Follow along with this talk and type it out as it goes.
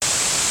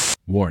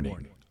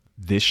Warning,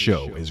 this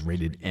show is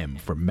rated M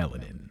for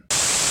melanin.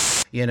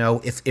 You know,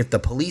 if the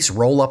police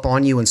roll up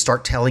on you and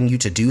start telling you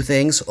to do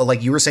things,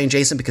 like you were saying,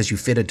 Jason, because you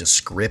fit a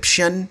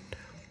description,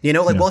 you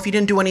know, like, well, if you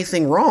didn't do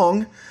anything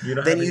wrong,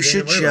 then you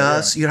should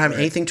just, you don't have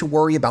anything to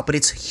worry about. But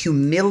it's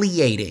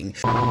humiliating.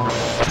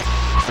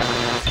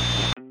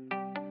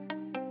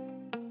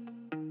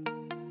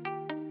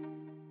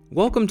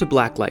 Welcome to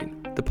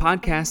Blacklight, the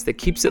podcast that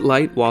keeps it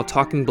light while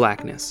talking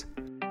blackness.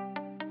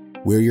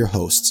 We're your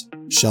hosts,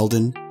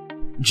 Sheldon,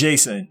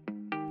 Jason,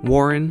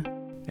 Warren,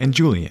 and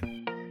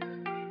Julian.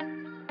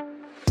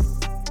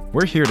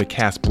 We're here to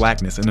cast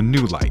blackness in a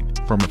new light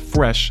from a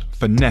fresh,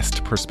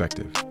 finessed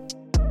perspective.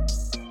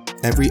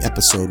 Every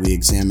episode, we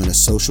examine a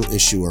social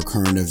issue or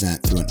current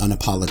event through an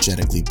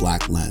unapologetically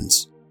black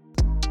lens.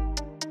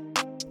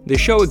 The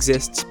show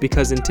exists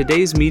because in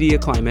today's media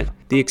climate,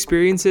 the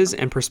experiences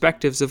and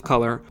perspectives of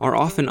color are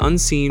often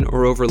unseen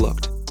or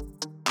overlooked.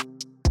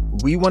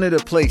 we wanted a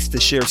place to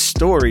share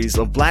stories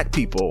of Black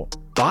people,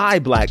 by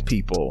Black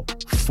people,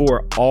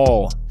 for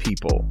all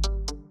people.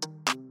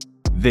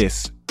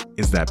 This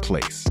is that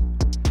place.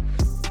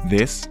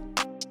 This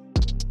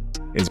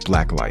is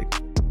Blacklight.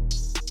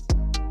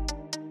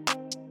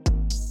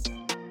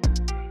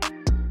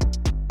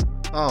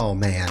 Oh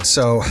man,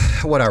 so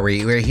what are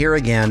we? We're here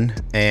again,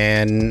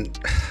 and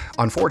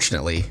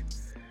unfortunately,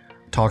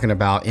 talking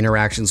about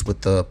interactions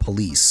with the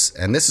police.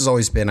 And this has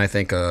always been, I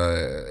think,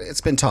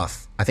 it's been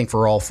tough, I think,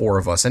 for all four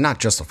of us, and not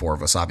just the four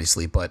of us,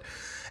 obviously, but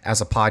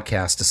as a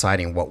podcast,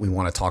 deciding what we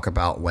want to talk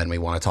about, when we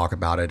want to talk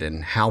about it,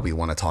 and how we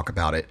want to talk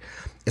about it.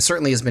 It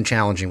certainly has been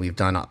challenging. We've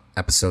done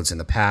episodes in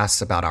the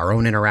past about our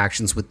own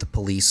interactions with the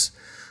police,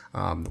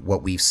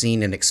 what we've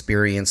seen and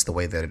experienced, the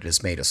way that it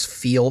has made us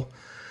feel.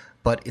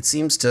 But it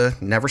seems to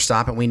never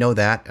stop, and we know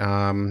that.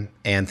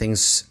 And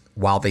things,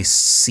 while they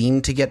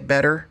seem to get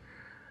better,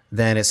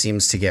 then it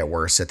seems to get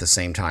worse at the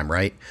same time,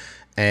 right?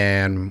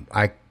 And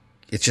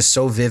it's just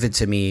so vivid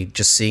to me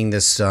just seeing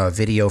this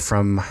video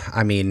from,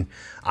 I mean,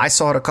 I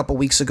saw it a couple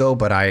weeks ago,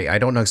 but I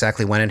don't know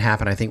exactly when it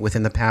happened. I think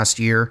within the past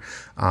year,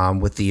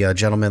 with the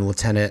gentleman,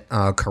 Lieutenant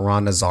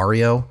Caron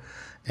Nazario,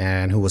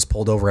 and who was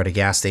pulled over at a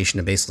gas station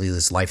and basically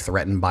his life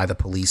threatened by the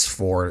police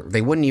for,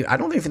 I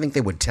don't even think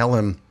they would tell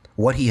him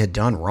what he had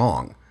done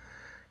wrong.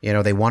 You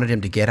know, they wanted him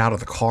to get out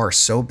of the car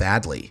so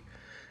badly.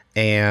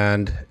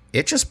 And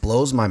it just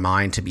blows my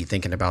mind to be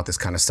thinking about this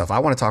kind of stuff. I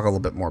want to talk a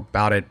little bit more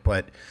about it,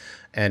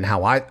 and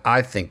how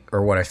I think,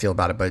 or what I feel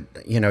about it. But,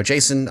 you know,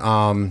 Jason,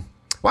 why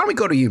don't we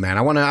go to you, man?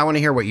 I want to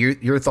hear what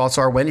your thoughts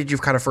are. When did you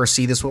kind of first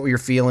see this? What were your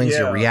feelings,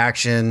 your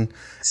reaction,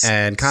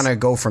 and kind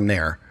of go from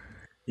there?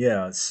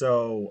 Yeah,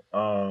 so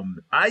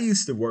I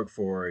used to work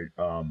for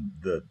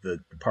the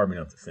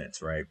Department of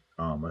Defense, right?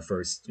 My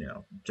first,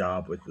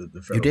 job with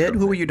the federal You did?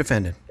 government. Who were you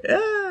defending?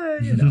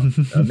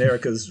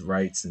 America's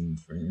rights and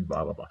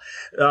blah, blah,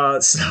 blah.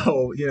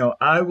 So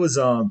I was,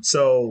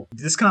 so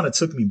this kind of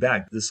took me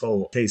back. This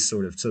whole case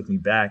sort of took me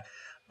back.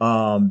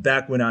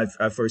 Back when I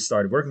first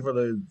started working for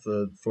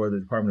the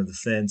Department of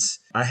Defense,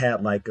 I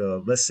had like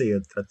let's say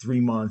a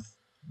 3-month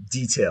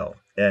detail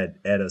at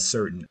a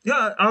certain,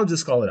 I'll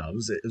just call it out. It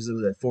was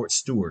at Fort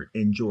Stewart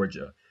in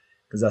Georgia,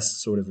 because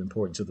that's sort of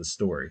important to the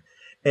story.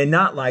 And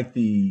not like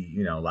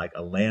like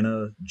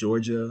Atlanta,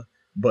 Georgia,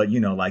 but,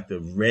 like the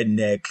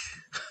redneck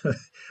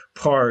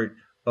part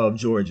of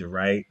Georgia,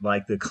 right?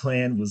 Like the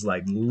Klan was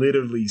like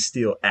literally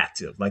still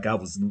active. Like I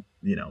was,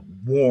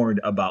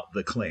 warned about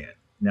the Klan.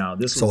 Now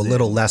this was a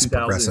little less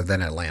progressive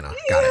than Atlanta.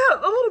 Got it.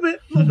 A little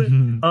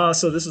bit.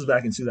 So this was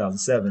back in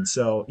 2007.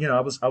 So,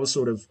 I was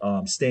sort of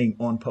staying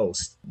on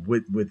post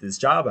with this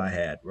job I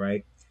had,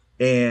 right?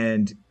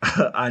 And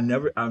I'll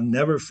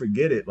never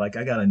forget it. Like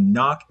I got a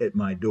knock at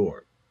my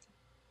door,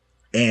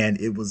 and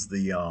it was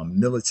the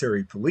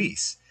military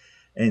police.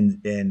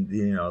 And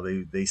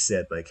they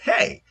said like,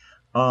 hey,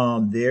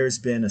 there's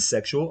been a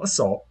sexual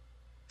assault,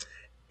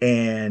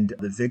 and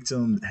the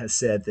victim has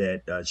said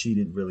that she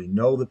didn't really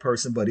know the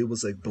person, but it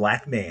was a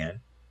Black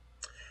man.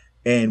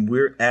 And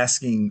we're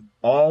asking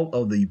all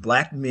of the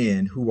Black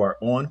men who are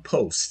on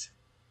post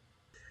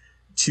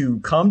to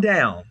come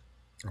down.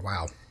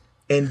 Wow.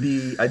 And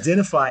be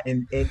identified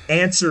and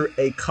answer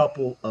a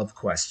couple of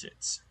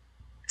questions.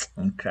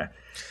 Okay.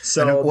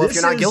 So if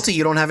you're not guilty,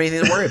 you don't have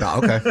anything to worry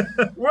about. Okay.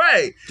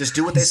 Right. Just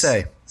do what they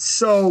say.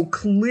 So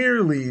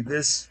clearly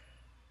this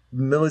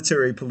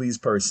military police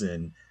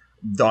person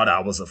thought I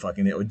was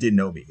or didn't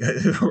know me,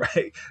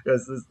 right?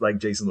 Because it's like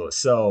Jason Lewis.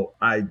 So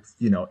I,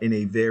 in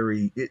a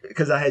very,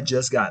 because I had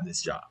just gotten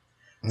this job.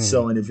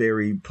 So in a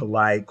very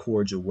polite,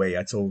 cordial way,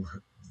 I told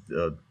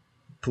the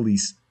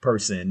police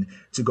person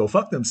to go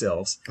fuck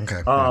themselves.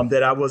 Okay.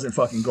 That I wasn't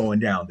fucking going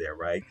down there,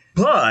 right?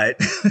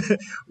 But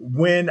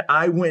when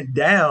I went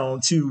down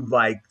to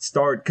like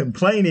start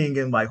complaining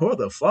and like, what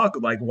the fuck?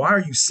 Like, why are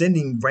you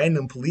sending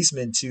random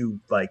policemen to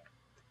like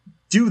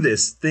do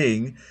this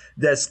thing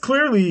that's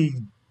clearly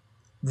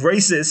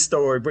racist,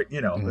 or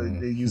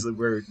they use the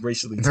word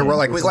racially. We're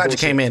like, we're glad you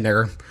came in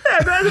there.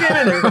 Yeah, glad you came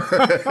in there.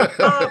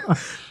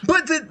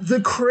 But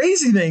the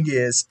crazy thing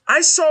is,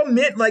 I saw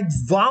men like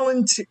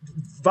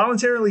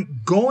voluntarily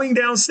going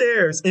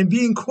downstairs and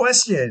being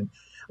questioned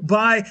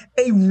by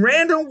a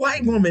random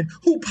white woman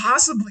who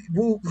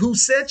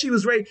said she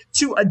was ready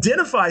to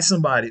identify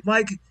somebody.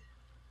 Like,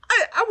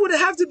 I would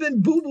have to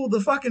been Boo-Boo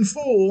the fucking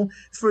fool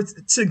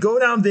to go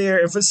down there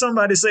and for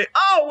somebody to say,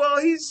 oh, well,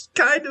 he's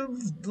kind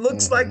of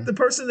looks like the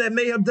person that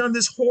may have done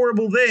this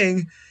horrible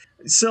thing.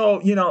 So,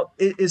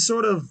 it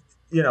sort of,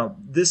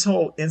 this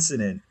whole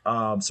incident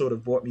sort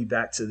of brought me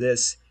back to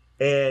this.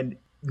 And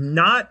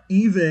not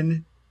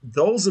even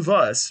those of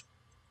us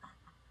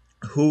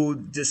who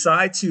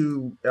decide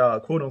to,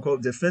 quote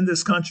unquote, defend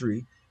this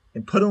country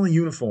and put on a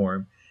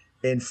uniform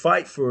and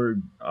fight for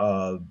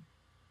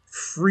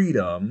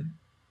freedom,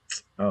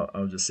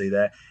 I'll just say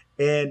that,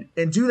 and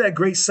do that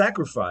great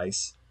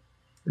sacrifice.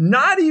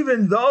 Not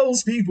even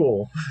those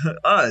people,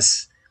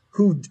 us,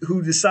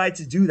 who decide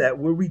to do that,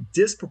 where we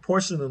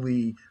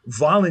disproportionately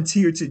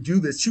volunteer to do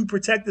this, to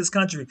protect this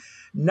country.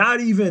 Not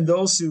even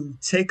those who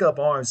take up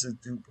arms,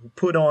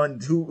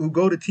 who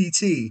go to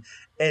PT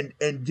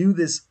and do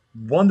this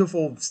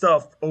wonderful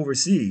stuff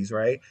overseas,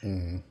 right?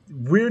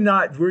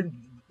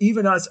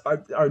 Even us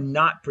are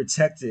not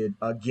protected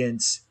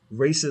against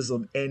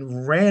racism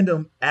and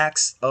random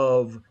acts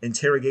of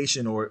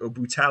interrogation or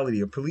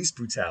brutality or police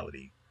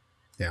brutality.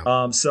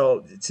 Yeah.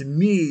 So to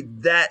me,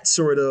 that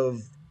sort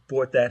of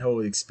brought that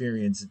whole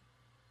experience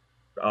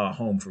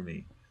home for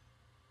me.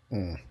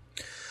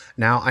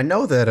 Now I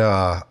know that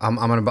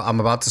I'm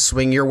about to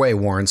swing your way,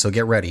 Warren. So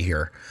get ready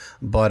here.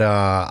 But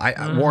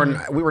Warren,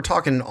 we were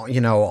talking,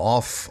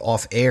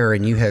 off air,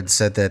 and you had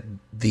said that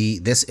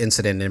this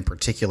incident in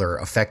particular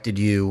affected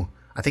you,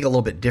 I think, a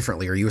little bit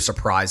differently, or you were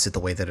surprised at the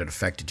way that it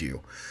affected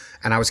you.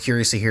 And I was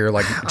curious to hear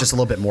just a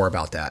little bit more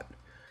about that.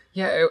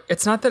 Yeah,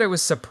 it's not that it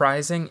was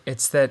surprising.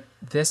 It's that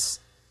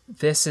this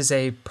is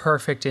a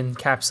perfect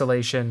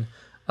encapsulation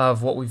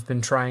of what we've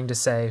been trying to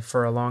say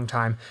for a long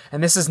time.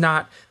 And this was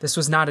not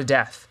a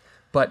death,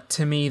 but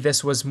to me,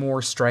 this was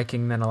more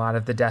striking than a lot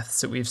of the deaths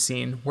that we've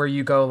seen, where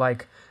you go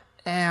like,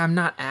 I'm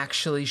not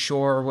actually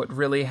sure what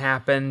really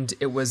happened.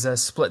 It was a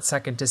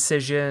split-second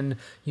decision.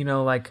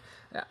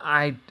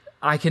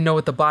 I can know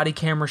what the body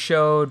camera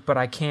showed, but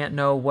I can't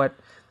know what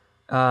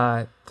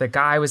the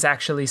guy was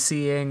actually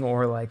seeing,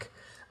 or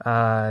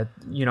I'm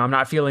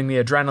not feeling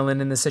the adrenaline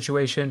in the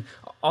situation.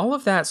 All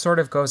of that sort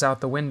of goes out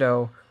the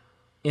window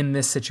in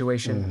this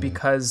situation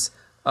because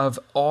of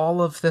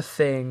all of the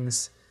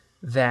things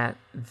that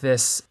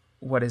this,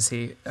 what is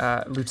he,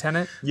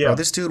 lieutenant? Yeah,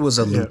 this dude was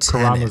a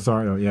lieutenant.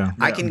 Karam yeah.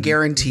 I can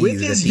guarantee you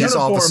that these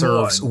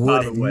officers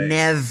would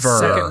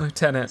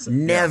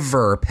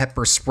never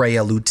pepper spray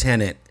a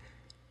lieutenant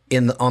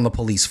on the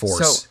police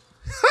force. So,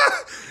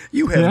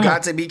 you have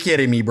got to be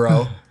kidding me,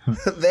 bro.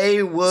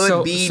 They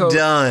would be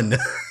done.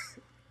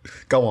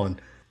 Go on.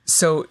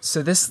 So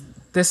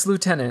this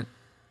lieutenant,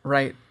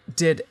 right,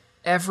 did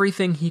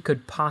everything he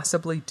could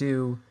possibly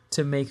do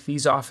to make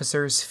these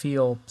officers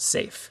feel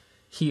safe.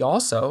 He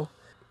also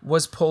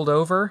was pulled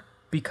over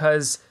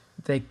because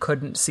they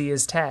couldn't see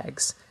his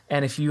tags.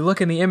 And if you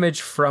look in the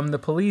image from the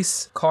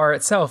police car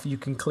itself, you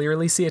can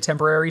clearly see a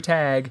temporary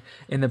tag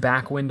in the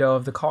back window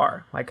of the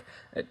car.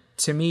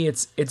 To me,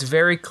 it's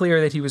very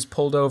clear that he was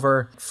pulled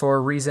over for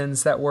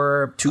reasons that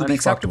were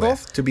unacceptable.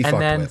 To be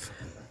fucked with.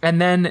 And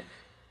then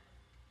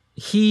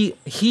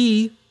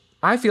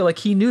I feel like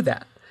he knew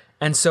that.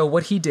 And so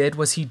what he did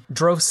was he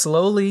drove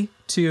slowly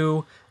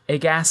to a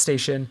gas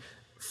station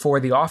for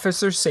the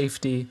officer's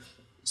safety,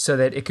 so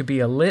that it could be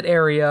a lit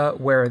area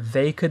where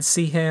they could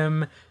see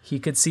him, he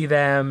could see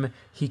them,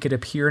 he could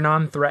appear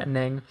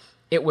non-threatening.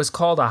 It was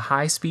called a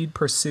high-speed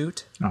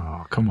pursuit.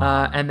 Oh, come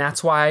on. And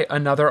that's why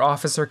another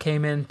officer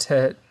came in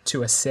to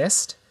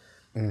assist.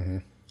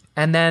 And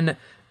then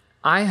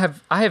I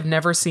have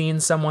never seen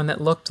someone that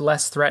looked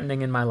less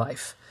threatening in my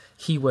life.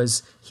 He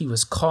was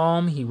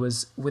calm. He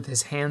was with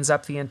his hands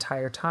up the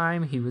entire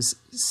time. He was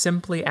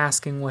simply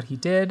asking what he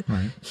did.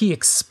 Right. He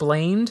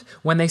explained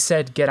when they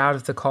said, get out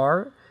of the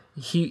car.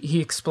 He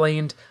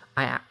explained,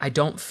 I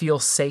don't feel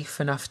safe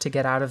enough to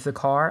get out of the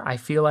car. I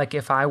feel like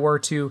if I were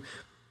to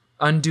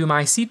undo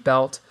my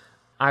seatbelt,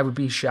 I would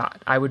be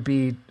shot. I would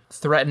be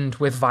threatened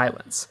with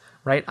violence,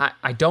 right?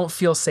 I don't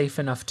feel safe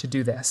enough to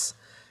do this.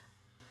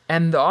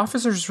 And the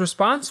officer's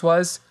response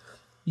was,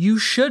 you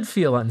should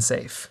feel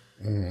unsafe.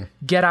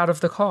 Get out of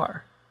the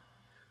car.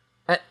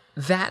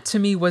 That to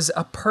me was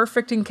a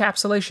perfect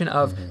encapsulation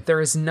of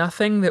there is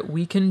nothing that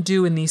we can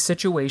do in these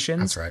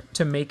situations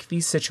to make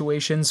these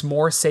situations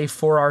more safe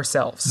for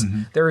ourselves.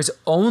 There is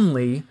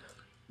only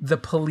the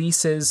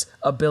police's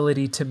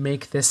ability to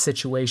make this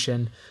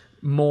situation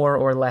more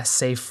or less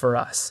safe for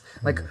us.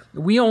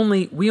 We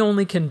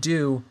only can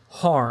do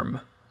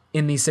harm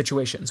in these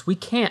situations. We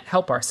can't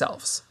help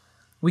ourselves.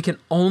 We can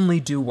only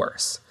do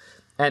worse.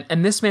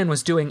 And this man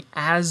was doing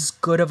as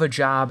good of a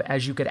job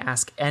as you could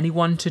ask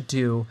anyone to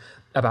do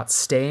about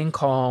staying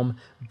calm,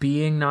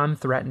 being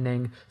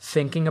non-threatening,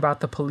 thinking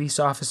about the police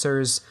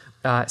officers'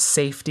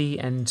 safety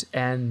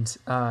and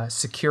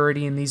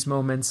security in these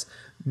moments,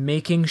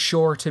 making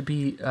sure to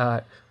be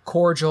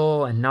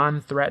cordial and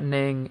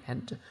non-threatening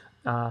and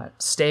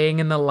staying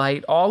in the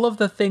light, all of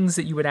the things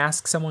that you would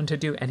ask someone to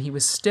do. And he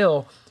was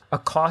still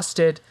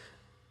accosted,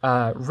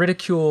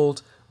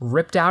 ridiculed,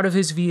 ripped out of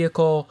his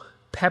vehicle,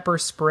 pepper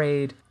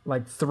sprayed,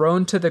 like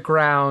thrown to the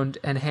ground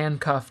and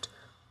handcuffed.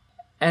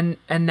 And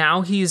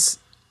now he's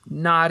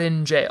not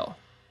in jail,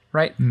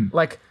 right?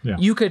 Like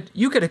you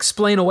could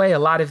explain away a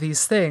lot of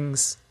these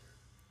things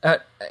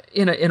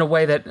in a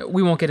way that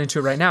we won't get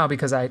into right now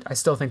because I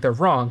still think they're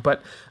wrong.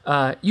 But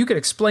you could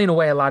explain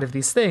away a lot of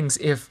these things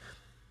if,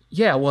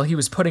 he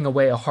was putting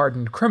away a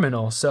hardened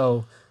criminal.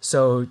 So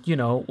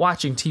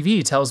watching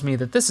TV tells me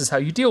that this is how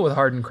you deal with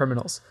hardened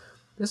criminals.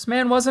 This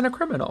man wasn't a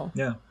criminal.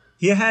 Yeah,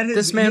 he had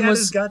his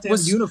goddamn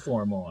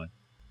uniform on.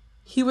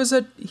 He was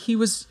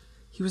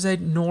a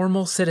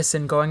normal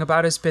citizen going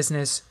about his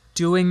business,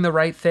 doing the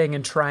right thing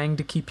and trying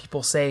to keep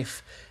people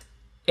safe.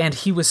 And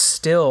he was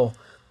still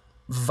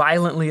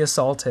violently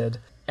assaulted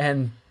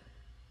and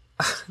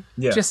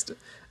just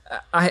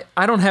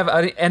I don't have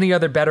any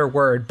other better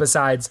word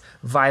besides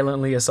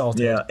violently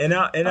assaulted.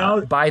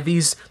 Yeah, by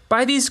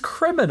these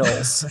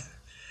criminals.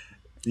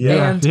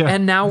 Yeah.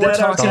 And now we're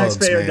talking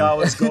taxpayer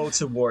dollars go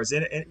towards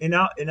and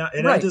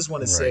I just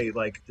want to say,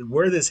 like,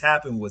 where this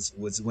happened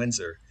was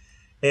Windsor,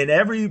 and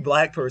every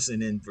black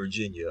person in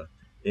Virginia,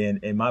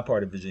 in my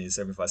part of Virginia,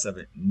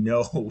 757,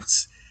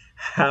 knows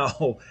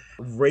how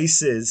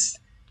racist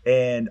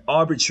and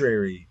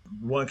arbitrary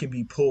one can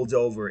be pulled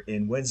over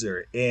in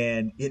Windsor,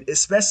 and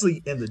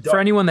especially in the dark. For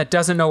anyone that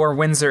doesn't know where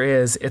Windsor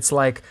is, it's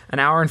like an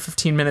hour and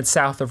 15 minutes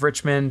south of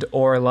Richmond,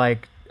 or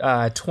like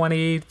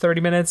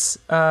 20-30 minutes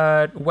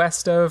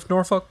west of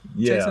Norfolk.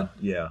 Jason?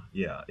 Yeah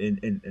and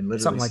literally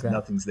something like that.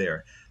 Nothing's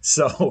there,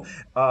 so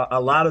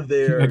a lot of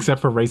their except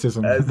for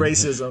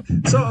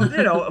racism so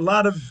a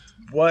lot of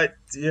what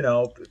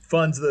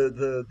funds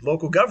the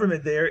local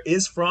government there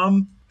is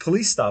from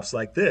police stops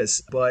like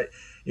this. But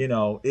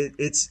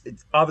it's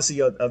obviously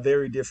a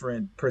very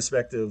different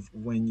perspective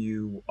when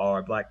you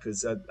are black,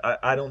 because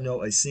I don't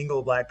know a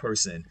single black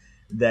person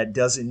that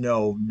doesn't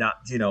know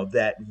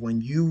that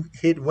when you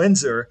hit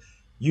Windsor,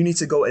 you need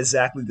to go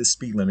exactly the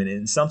speed limit,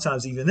 and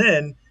sometimes even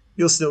then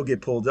you'll still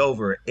get pulled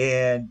over.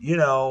 And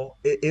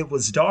it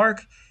was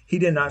dark. He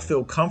did not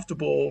feel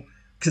comfortable,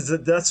 because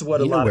that's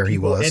what a lot of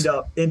people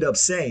end up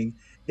saying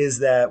is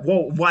that,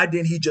 well, why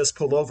didn't he just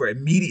pull over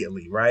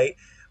immediately, right?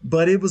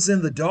 But it was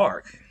in the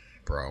dark,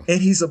 bro, and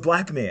he's a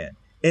black man,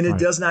 and it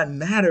does not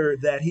matter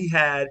that he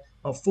had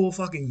a full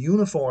fucking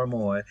uniform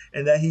on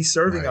and that he's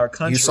serving our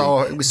country. We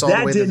saw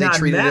the way that they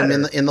treated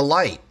him in the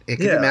light.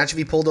 Can you imagine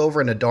if he pulled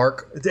over in a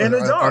dark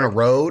on a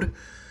road?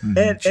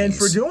 And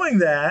for doing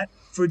that,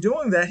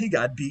 he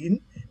got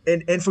beaten,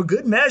 and for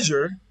good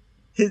measure,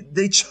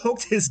 they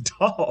choked his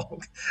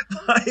dog,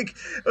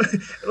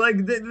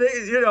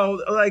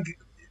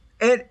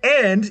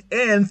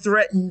 and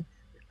threatened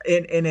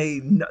in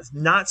a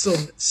not so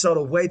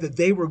subtle way that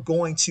they were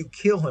going to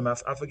kill him. I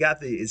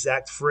forgot the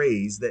exact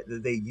phrase that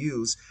they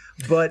used,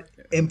 but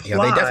implied. Yeah,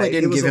 they definitely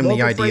didn't give him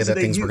the idea that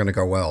things were going to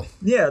go well.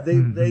 Yeah,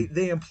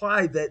 they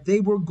implied that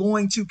they were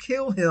going to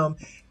kill him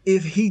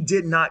if he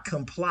did not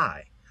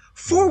comply.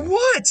 For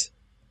what?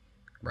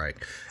 Right.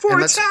 For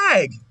a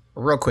tag.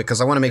 Real quick,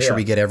 because I want to make sure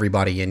we get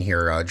everybody in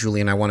here.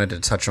 Julian, I wanted to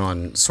touch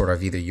on sort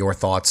of either your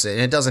thoughts,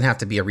 and it doesn't have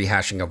to be a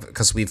rehashing of,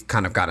 because we've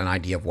kind of got an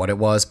idea of what it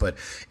was, but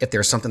if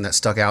there's something that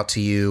stuck out to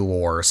you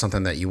or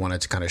something that you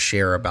wanted to kind of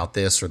share about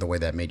this or the way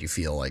that made you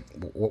feel, like,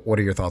 what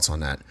are your thoughts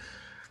on that?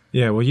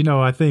 Yeah, well,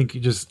 I think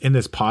just in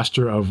this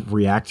posture of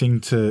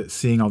reacting to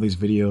seeing all these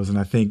videos, and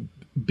I think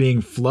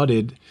being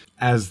flooded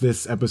as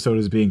this episode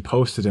is being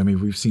posted, I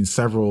mean, we've seen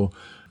several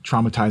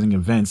traumatizing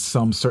events,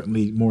 some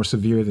certainly more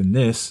severe than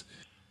this.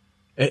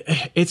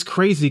 It's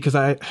crazy because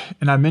I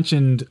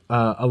mentioned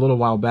a little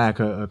while back,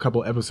 a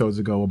couple episodes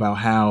ago, about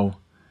how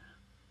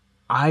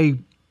I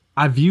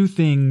view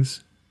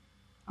situations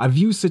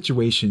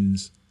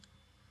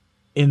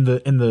in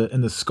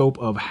the scope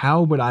of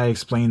how would I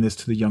explain this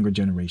to the younger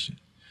generation?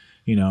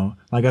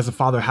 Like, as a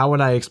father, how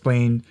would I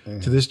explain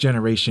to this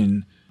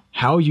generation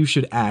how you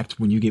should act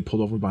when you get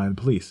pulled over by the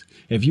police?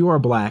 If you are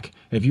black,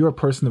 if you're a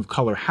person of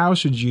color, how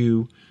should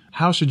you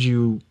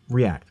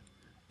react?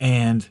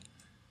 And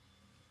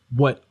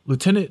what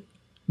Lieutenant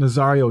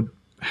Nazario,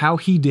 how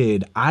he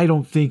did, I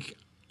don't think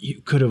you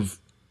could have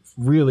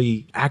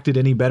really acted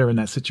any better in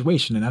that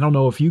situation. And I don't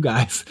know if you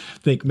guys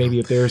think maybe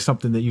if there is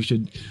something that you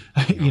should,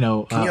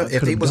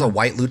 if he was a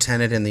white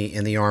lieutenant in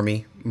the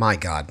Army, my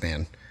God,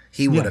 man,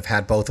 he would have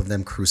had both of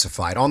them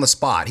crucified on the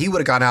spot. He would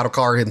have gotten out of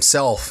car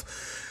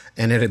himself,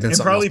 and it had been and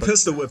something probably else,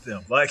 pistol whipped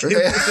them. Like, yeah,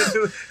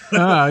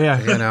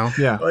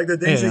 like the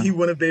things that he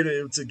wouldn't have been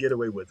able to get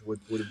away with would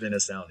have been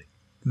astounding.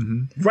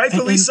 Mm-hmm.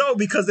 Rightfully so,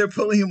 because they're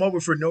pulling him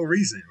over for no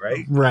reason,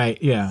 right? Right,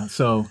 yeah.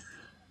 So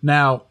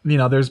now,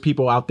 there's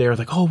people out there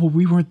like, oh, well,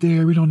 we weren't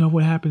there. We don't know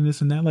what happened,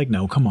 this and that. Like,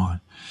 no, come on.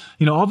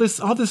 All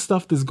this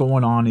stuff that's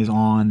going on is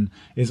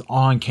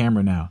on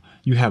camera now.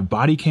 You have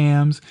body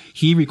cams.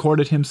 He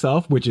recorded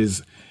himself, which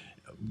is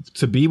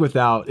to be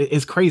without,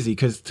 it's crazy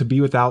because to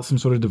be without some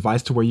sort of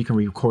device to where you can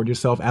record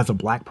yourself as a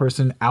black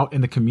person out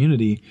in the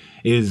community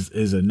is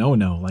a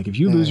no-no. Like if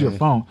you lose your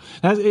phone,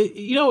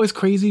 it's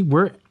crazy.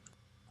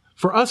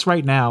 For us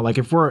right now, like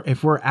if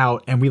we're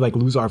out and we like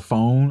lose our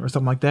phone or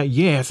something like that,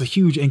 yeah, it's a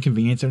huge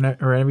inconvenience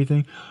or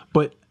everything.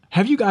 But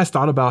have you guys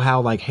thought about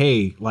how like,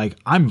 hey, like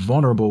I'm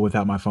vulnerable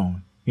without my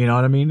phone? You know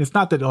what I mean? It's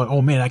not that,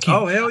 oh man, I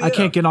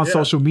can't get on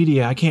social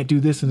media. I can't do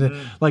this and that.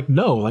 Like,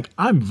 no, like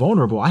I'm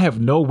vulnerable. I have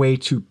no way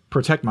to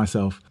protect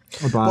myself.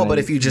 But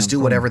if you just do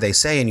whatever they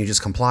say and you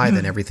just comply,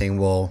 then everything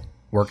will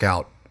work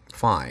out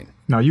fine.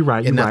 No, you're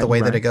right. Isn't that the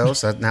way that it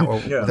goes?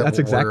 That's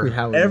exactly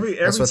how it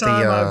is.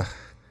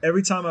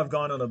 Every time I've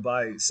gone on a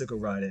bicycle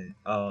riding,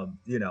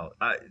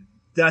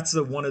 that's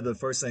one of the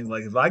first things.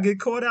 Like if I get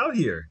caught out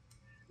here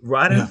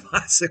riding a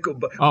bicycle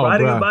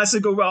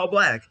while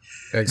black,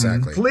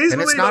 exactly. Please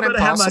believe I'm gonna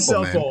have my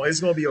cell phone.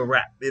 It's gonna be a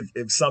wrap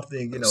if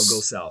something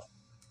goes south.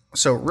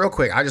 So real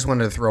quick, I just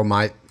wanted to throw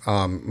my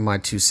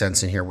 2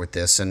 cents in here with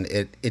this, and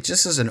it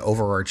just is an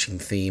overarching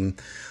theme.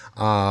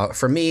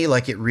 For me,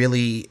 like it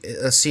really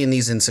seeing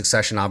these in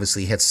succession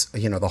obviously hits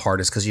the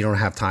hardest because you don't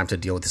have time to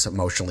deal with this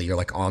emotionally. You're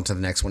like on to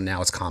the next one.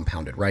 Now it's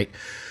compounded, right?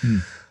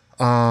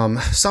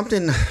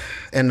 Something,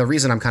 and the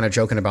reason I'm kind of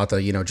joking about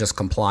the just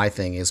comply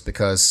thing is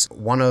because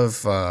one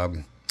of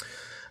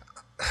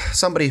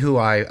somebody who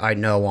I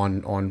know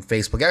on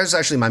Facebook, that was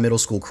actually my middle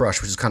school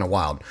crush, which is kind of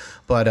wild.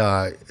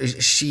 But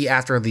she,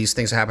 after these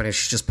things happening,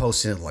 she's just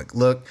posting like,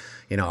 look,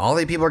 all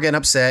the people are getting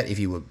upset.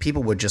 If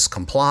people would just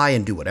comply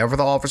and do whatever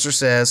the officer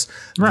says,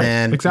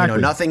 then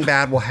nothing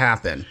bad will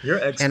happen.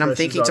 And I'm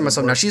thinking to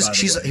myself, now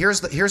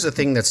here's the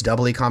thing that's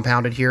doubly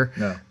compounded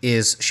here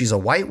is she's a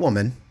white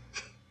woman.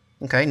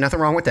 Okay, nothing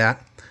wrong with that.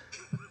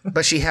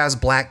 But she has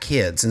black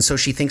kids, and so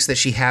she thinks that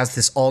she has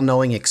this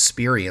all-knowing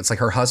experience. Like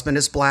her husband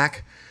is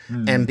black,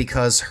 and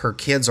because her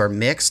kids are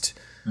mixed,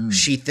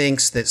 she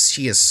thinks that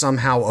she has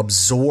somehow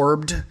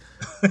absorbed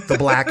the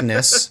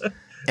blackness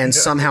and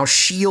somehow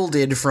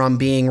shielded from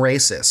being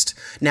racist.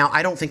 Now,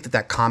 I don't think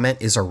that comment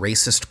is a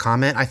racist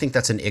comment. I think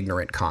that's an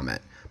ignorant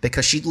comment.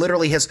 Because she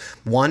literally has,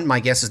 my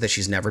guess is that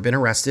she's never been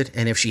arrested.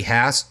 And if she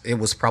has, it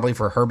was probably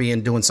for her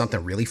doing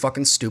something really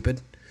fucking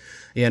stupid.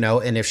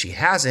 And if she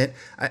hasn't,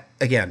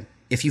 again,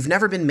 if you've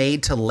never been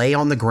made to lay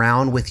on the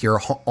ground with your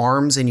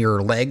arms and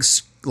your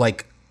legs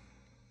like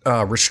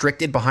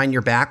restricted behind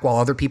your back while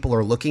other people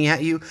are looking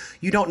at you,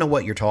 you don't know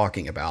what you're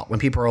talking about. When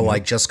people are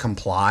like, just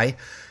comply,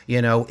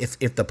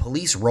 if the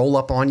police roll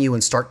up on you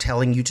and start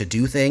telling you to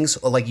do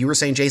things, like you were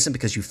saying, Jason,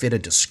 because you fit a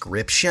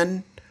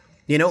description.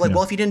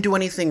 Well, if you didn't do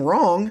anything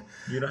wrong,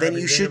 then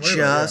you should you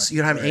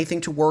don't have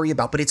anything to worry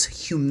about. But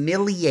it's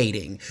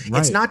humiliating. Right.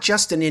 It's not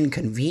just an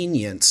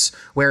inconvenience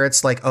where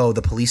it's like, oh,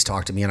 the police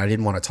talked to me and I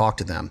didn't want to talk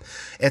to them.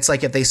 It's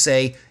like if they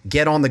say,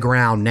 get on the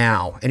ground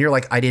now. And you're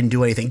like, I didn't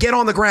do anything. Get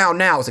on the ground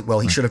now. It's like, well,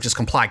 he should have just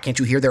complied. Can't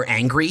you hear they're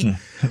angry?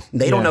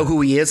 They don't know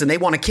who he is and they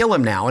want to kill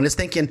him now. And it's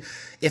thinking,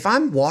 if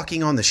I'm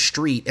walking on the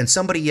street and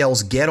somebody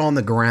yells, get on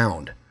the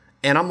ground.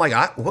 And I'm like,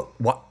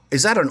 what?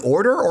 Is that an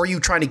order or are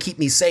you trying to keep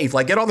me safe?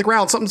 Like, get on the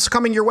ground. Something's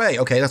coming your way.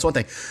 Okay, that's one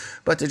thing.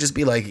 But to just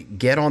be like,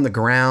 get on the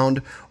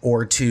ground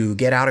or to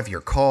get out of your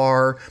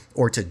car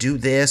or to do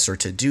this or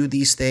to do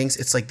these things.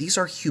 It's like these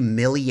are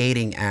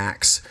humiliating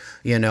acts,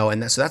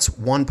 and so that's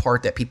one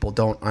part that people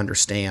don't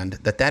understand,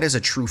 that is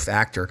a true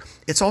factor.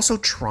 It's also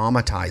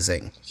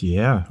traumatizing.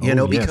 Yeah.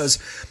 Because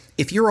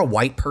if you're a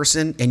white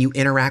person and you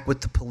interact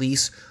with the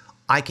police,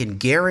 I can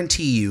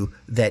guarantee you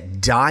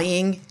that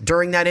dying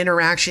during that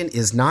interaction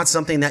is not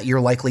something that you're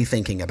likely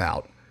thinking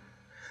about.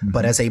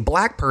 But as a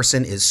black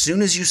person, as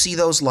soon as you see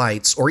those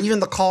lights or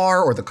even the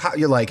car or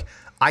you're like,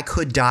 I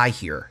could die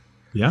here.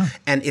 Yeah.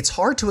 And it's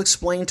hard to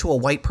explain to a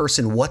white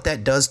person what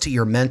that does to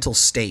your mental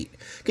state.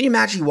 Can you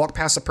imagine you walk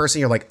past a person,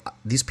 you're like,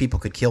 these people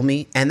could kill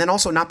me, and then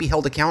also not be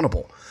held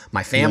accountable.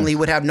 My family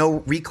would have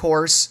no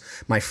recourse.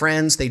 My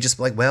friends, they just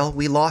be like, well,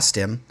 we lost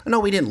him.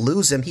 No, we didn't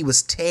lose him. He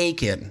was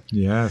taken.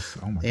 Yes.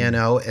 Oh my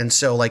God. And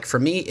so like for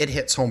me, it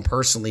hits home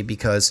personally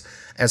because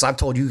as I've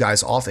told you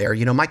guys off air,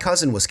 my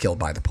cousin was killed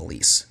by the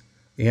police.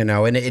 And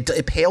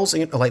it pales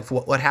in like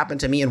what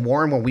happened to me and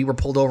Warren when we were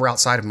pulled over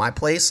outside of my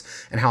place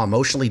and how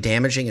emotionally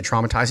damaging and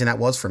traumatizing that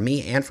was for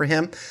me and for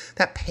him.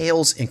 That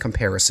pales in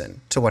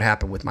comparison to what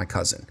happened with my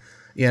cousin,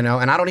 and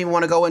I don't even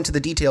want to go into the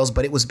details,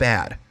 but it was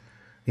bad.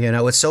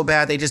 It's so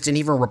bad they just didn't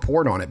even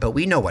report on it, but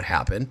we know what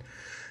happened,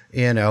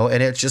 and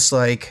it's just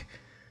like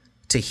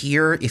to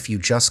hear if you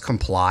just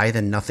comply,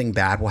 then nothing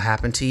bad will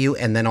happen to you.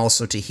 And then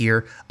also to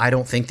hear, I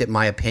don't think that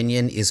my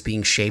opinion is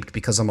being shaped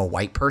because I'm a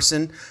white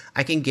person.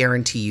 I can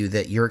guarantee you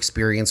that your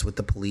experience with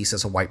the police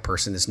as a white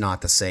person is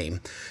not the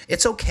same.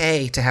 It's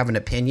okay to have an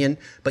opinion,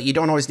 but you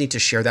don't always need to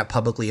share that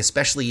publicly,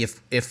 especially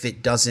if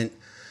it doesn't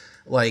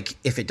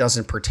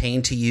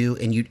pertain to you.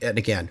 And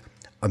again,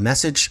 a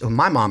message,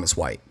 my mom is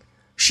white.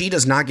 She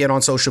does not get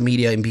on social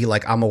media and be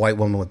like, I'm a white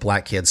woman with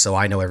black kids, so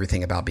I know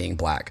everything about being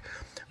black.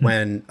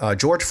 When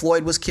George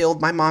Floyd was killed,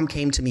 my mom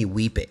came to me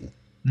weeping.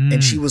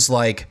 And she was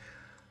like,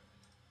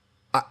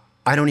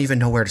 I don't even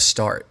know where to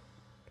start.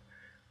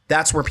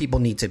 That's where people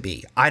need to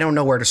be. I don't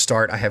know where to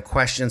start. I have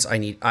questions. I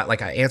need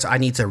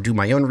to do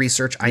my own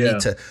research.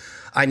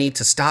 I need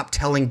to stop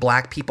telling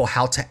black people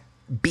how to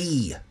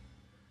be,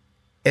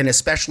 and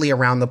especially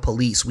around the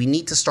police. We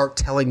need to start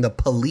telling the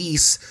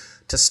police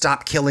to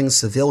stop killing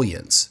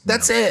civilians.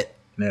 That's it.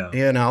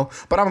 Yeah.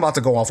 But I'm about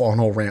to go off on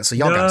a whole rant, so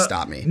y'all got to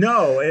stop me.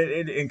 No,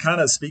 and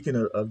kind of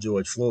speaking of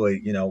George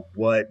Floyd,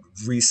 what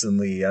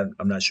recently, I'm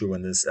not sure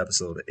when this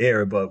episode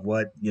aired, but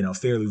what,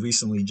 fairly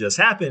recently just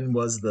happened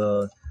was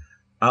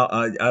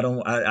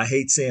I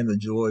hate saying the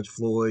George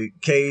Floyd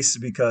case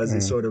because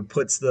it sort of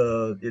puts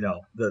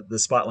the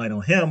spotlight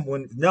on him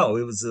when, no,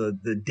 it was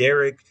the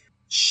Derek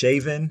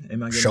Chauvin,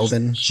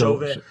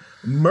 Chauvin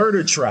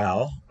murder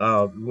trial,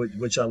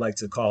 which I like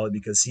to call it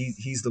because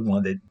he's the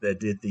one that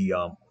did the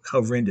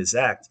horrendous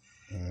act.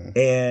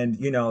 And,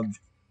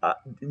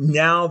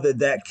 now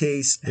that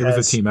case it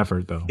was a team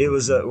effort though. It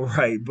was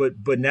right.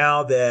 But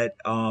now that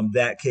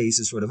that case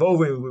is sort of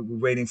over and we're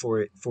waiting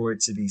for it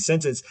to be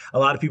sentenced, a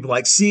lot of people are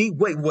like, see,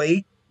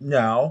 wait,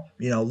 now,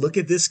 look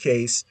at this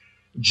case.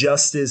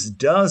 Justice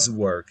does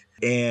work.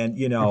 And,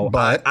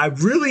 but I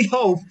really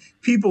hope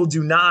people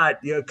do not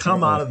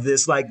come out of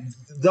this like,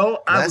 though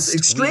I was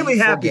extremely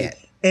happy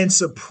and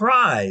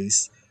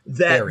surprised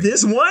that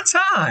this one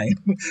time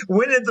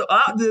when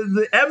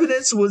the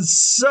evidence was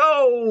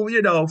so,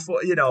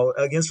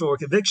 against for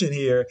conviction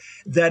here,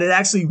 that it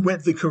actually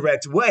went the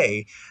correct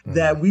way,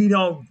 that we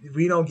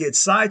don't get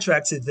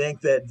sidetracked to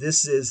think that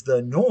this is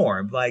the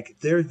norm. Like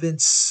there have been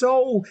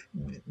so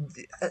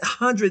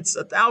hundreds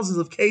of thousands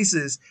of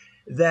cases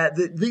that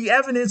the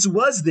evidence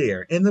was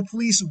there and the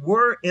police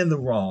were in the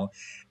wrong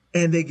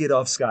and they get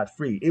off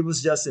scot-free. It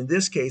was just in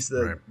this case,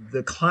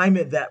 the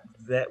climate that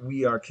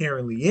we are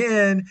currently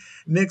in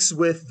mixed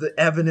with the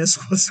evidence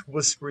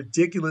was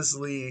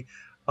ridiculously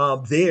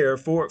there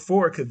for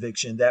a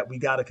conviction, that we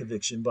got a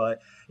conviction.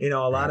 But, a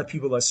lot of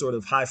people are sort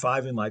of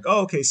high-fiving like,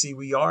 oh, okay, see,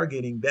 we are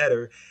getting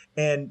better.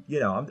 And,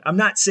 I'm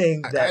not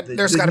saying that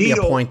there's got to be a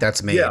point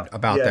that's made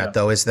about that,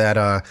 though, is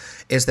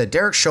that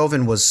Derek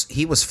Chauvin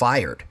was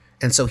fired.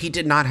 And so he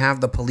did not have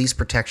the police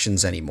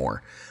protections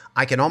anymore.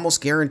 I can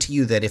almost guarantee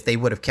you that if they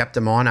would have kept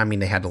him on, I mean,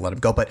 they had to let him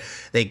go, but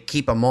they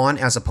keep him on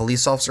as a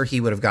police officer,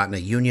 he would have gotten a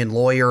union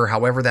lawyer,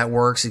 however that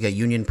works. You get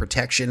union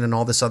protection and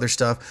all this other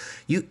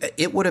stuff.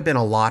 It would have been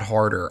a lot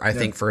harder, I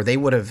think, they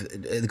would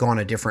have gone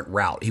a different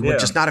route. He would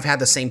just not have had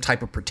the same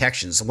type of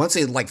protections. Once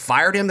they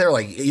fired him, they're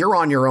like, you're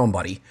on your own,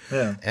 buddy.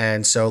 Yeah.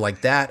 And so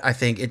that, I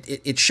think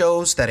it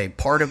shows that a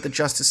part of the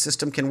justice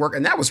system can work.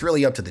 And that was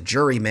really up to the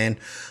jury, man.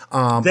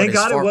 Thank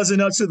God it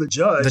wasn't up to the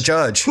judge. The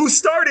judge. Who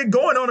started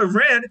going on a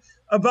rant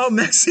about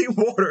Maxine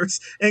Waters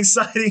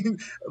inciting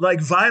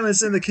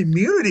violence in the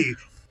community.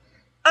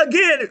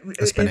 Again,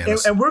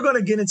 and we're going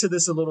to get into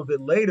this a little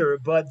bit later,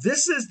 but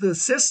this is the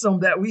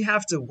system that we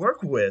have to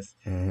work with.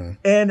 Mm-hmm.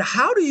 And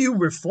how do you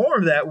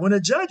reform that when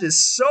a judge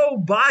is so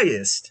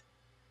biased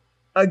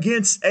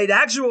against an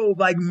actual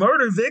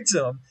murder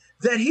victim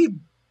that he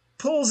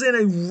pulls in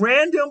a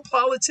random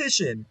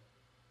politician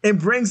and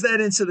brings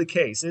that into the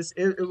case?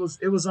 It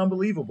was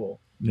unbelievable.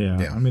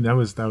 Yeah. I mean, that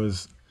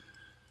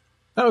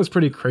was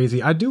pretty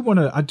crazy. I do want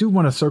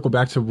to circle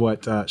back to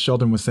what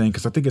Sheldon was saying,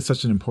 because I think it's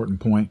such an important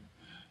point.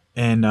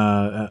 And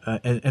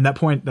that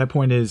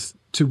point is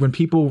to when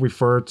people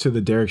refer to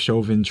the Derek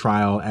Chauvin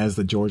trial as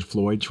the George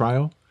Floyd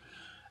trial.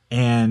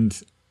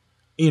 And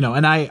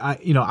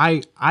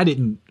I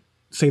didn't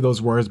say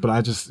those words, but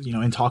I just,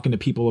 in talking to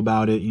people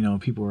about it,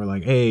 people were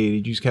like, "Hey,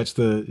 did you catch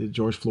the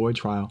George Floyd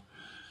trial?"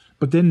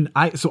 But then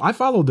I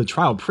followed the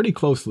trial pretty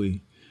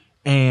closely,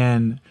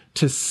 and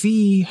to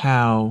see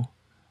how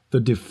the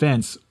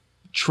defense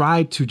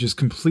tried to just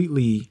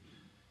completely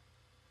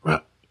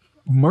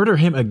murder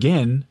him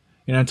again,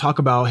 and talk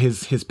about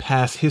his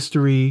past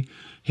history,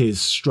 his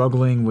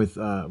struggling with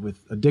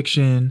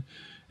addiction,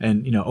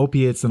 and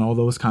opiates and all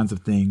those kinds of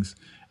things.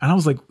 And I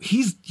was like,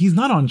 he's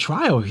not on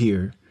trial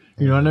here.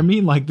 You know what I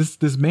mean?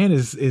 This man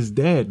is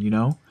dead.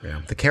 Yeah,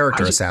 the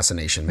character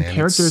assassination, man.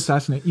 Character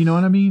assassination. You know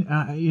what I mean?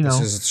 This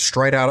is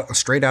straight out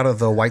of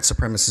the white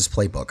supremacist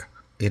playbook.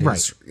 It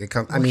is.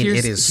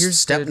 It is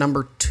step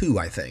number 2,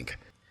 I think.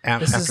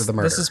 After the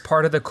murder. This is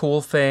part of the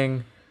cool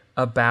thing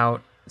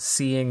about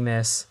seeing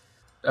this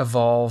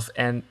evolve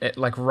and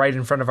right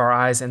in front of our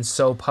eyes and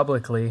so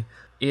publicly,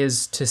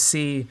 is to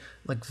see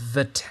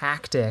the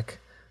tactic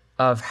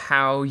of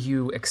how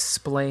you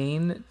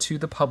explain to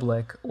the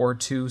public or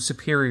to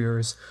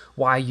superiors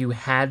why you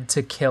had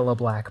to kill a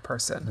black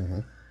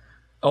person.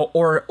 Mm-hmm.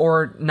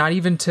 Or not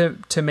even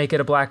to make it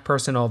a black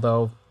person,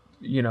 although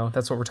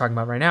that's what we're talking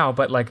about right now.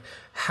 But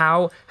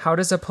how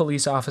does a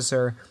police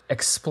officer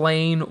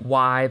explain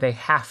why they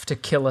have to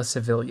kill a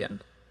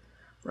civilian?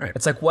 Right.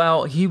 It's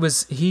well,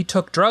 he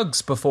took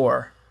drugs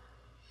before.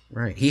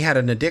 Right. He had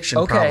an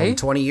addiction problem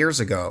 20 years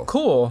ago.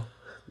 Cool.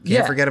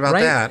 Can't forget about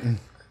that.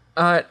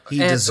 He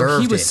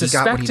deserved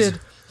it.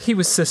 He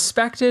was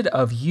suspected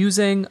of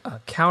using a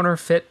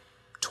counterfeit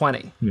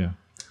 20. Yeah.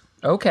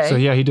 Okay. So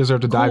he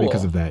deserved to die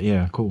because of that.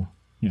 Yeah. Cool.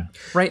 Yeah.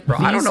 Right. Bro,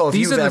 I don't know if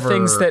these are the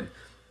things that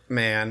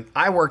Man,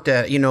 I worked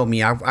at, you know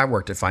me, I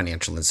worked at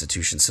financial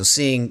institutions. So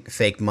seeing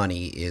fake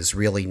money is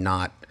really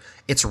not,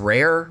 it's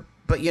rare,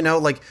 but you know,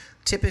 like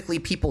typically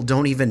people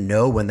don't even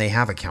know when they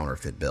have a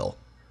counterfeit bill.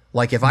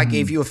 Like if I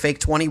gave you a fake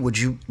 20, would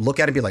you look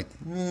at it and be like,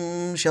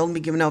 Sheldon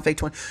be giving out a fake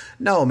 20?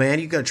 No, man,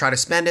 you're going to try to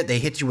spend it. They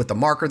hit you with the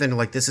marker. Then they're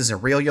like, this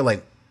isn't real. You're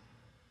like,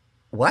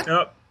 what?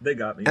 Oh, they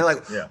got me. And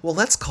like, well,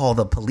 let's call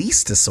the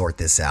police to sort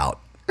this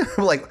out.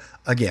 Like,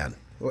 again,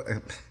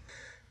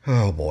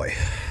 oh boy.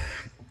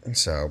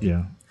 So,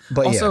 Yeah.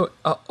 But Also,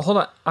 hold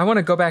on. I want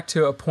to go back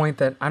to a point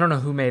that I don't know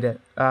who made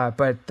it,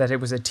 but that it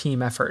was a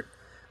team effort.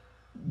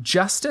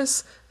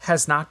 Justice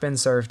has not been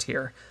served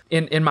here,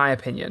 in my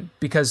opinion,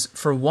 because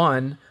for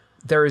one,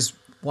 there is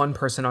one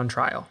person on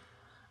trial.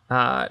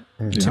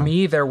 To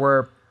me, there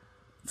were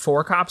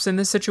 4 cops in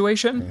this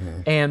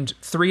situation, and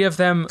 3 of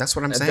them. That's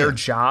what I'm saying.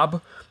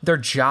 Their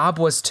job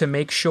was to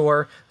make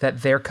sure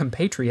that their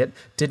compatriot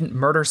didn't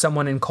murder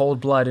someone in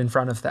cold blood in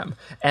front of them.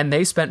 And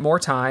they spent more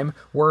time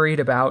worried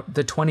about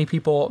the 20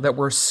 people that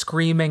were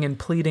screaming and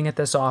pleading at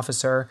this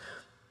officer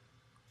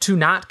to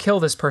not kill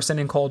this person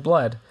in cold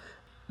blood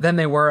than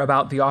they were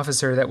about the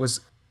officer that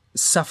was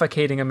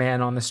suffocating a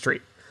man on the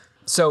street.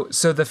 So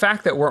the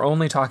fact that we're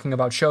only talking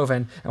about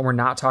Chauvin and we're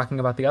not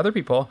talking about the other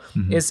people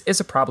is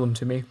a problem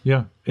to me.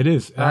 Yeah, it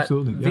is.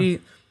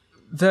 Absolutely.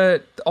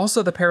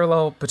 Also the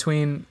parallel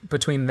between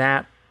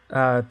that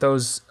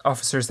those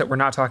officers that we're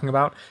not talking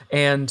about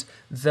and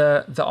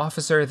the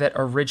officer that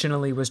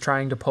originally was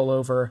trying to pull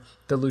over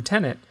the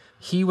lieutenant.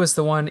 He was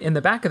the one in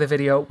the back of the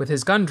video with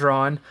his gun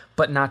drawn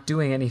but not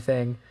doing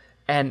anything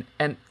and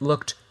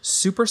looked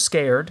super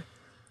scared.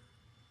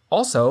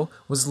 Also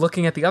was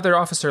looking at the other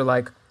officer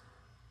like,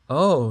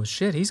 oh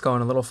shit, he's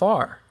going a little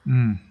far.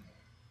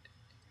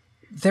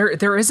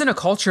 There isn't a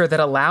culture that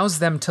allows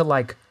them to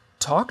like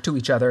talk to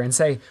each other and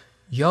say,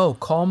 yo,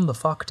 calm the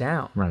fuck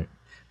down. Right.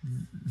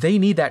 They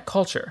need that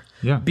culture.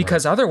 Yeah.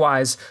 Because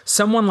otherwise,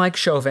 someone like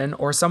Chauvin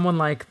or someone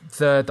like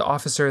the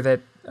officer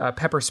that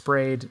pepper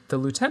sprayed the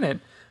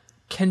lieutenant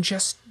can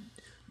just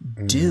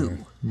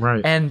do.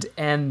 Right.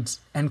 And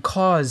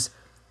cause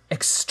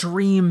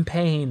extreme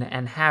pain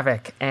and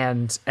havoc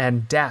and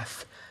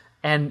death.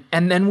 And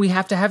then we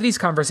have to have these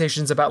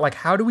conversations about like,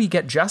 how do we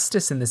get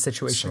justice in this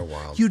situation? So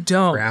wild. You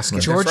don't.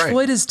 George That's right.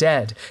 Floyd is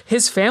dead.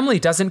 His family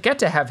doesn't get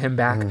to have him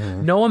back.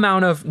 No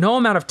amount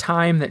of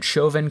time that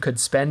Chauvin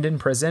could spend in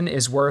prison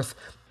is worth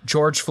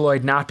George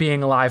Floyd not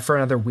being alive for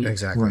another week.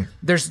 Exactly.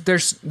 Right.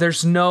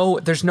 There's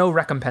no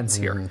recompense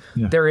here.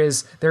 Yeah. There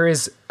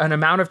is an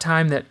amount of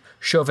time that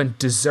Chauvin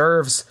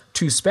deserves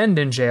to spend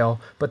in jail,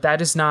 but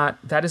that is not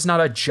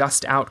a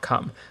just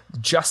outcome.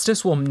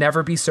 Justice will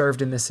never be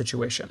served in this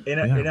situation.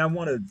 And I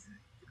want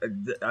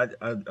to,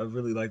 I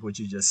really like what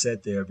you just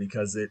said there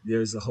because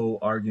there's a whole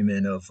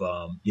argument of,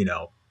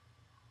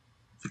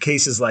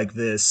 cases like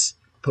this,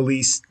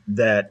 police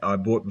that are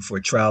brought before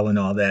trial and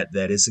all that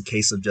it's a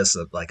case of just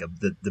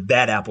the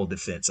bad apple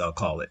defense, I'll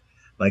call it.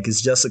 Like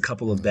it's just a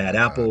couple of bad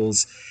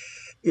apples.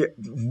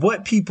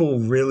 What people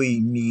really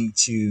need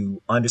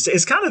to understand,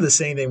 it's kind of the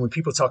same thing when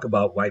people talk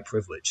about white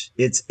privilege.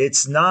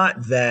 It's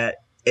not that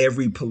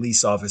every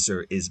police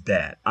officer is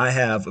bad. I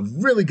have a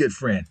really good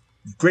friend,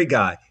 great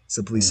guy, he's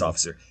a police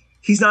officer.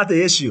 He's not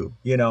the issue,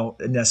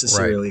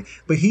 necessarily,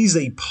 but he's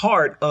a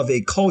part of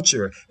a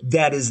culture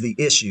that is the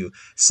issue.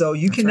 So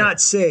you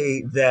cannot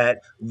say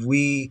that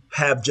we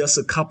have just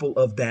a couple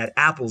of bad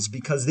apples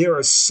because there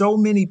are so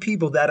many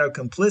people that are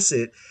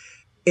complicit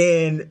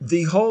in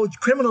the whole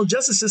criminal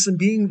justice system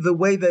being the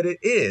way that it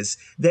is,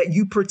 that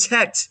you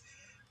protect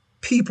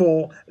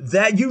people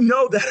that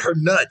that are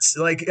nuts.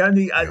 Like, I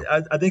mean,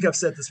 I think I've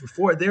said this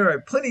before. There are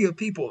plenty of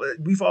people.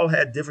 We've all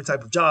had different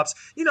type of jobs.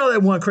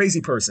 That one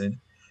crazy person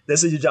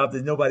that's in your job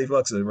that nobody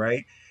fucks with,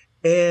 right?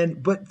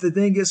 But the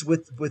thing is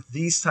with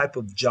these type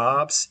of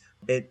jobs,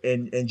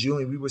 and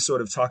Julian, we were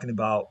sort of talking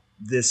about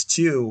this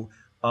too.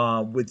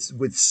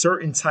 With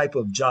certain type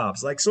of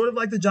jobs, like sort of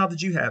like the job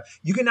that you have,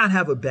 you cannot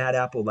have a bad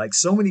apple. Like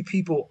so many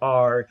people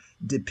are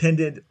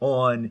dependent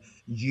on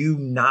you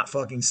not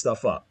fucking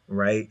stuff up,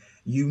 right?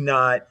 You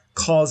not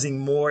causing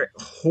more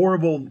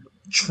horrible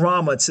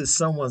trauma to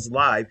someone's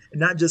life, and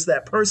not just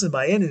that person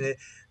by ending it,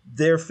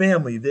 their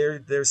family,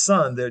 their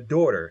son, their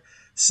daughter.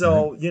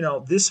 So,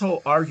 this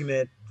whole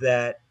argument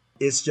that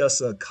it's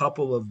just a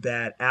couple of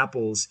bad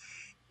apples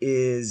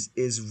is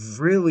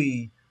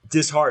really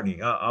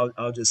disheartening.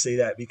 I'll just say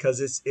that because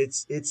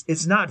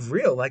it's not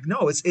real. Like,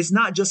 no, it's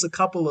not just a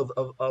couple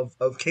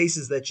of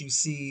cases that you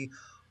see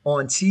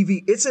on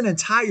TV. It's an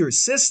entire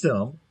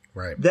system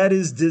that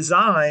is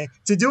designed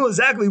to do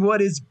exactly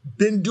what it's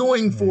been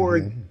doing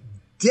for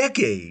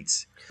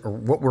decades.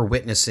 What we're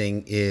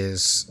witnessing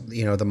is,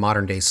 the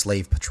modern day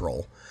slave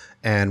patrol.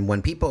 And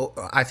when people,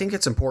 I think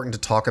it's important to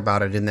talk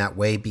about it in that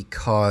way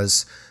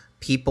because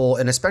people,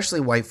 and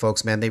especially white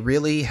folks, man, they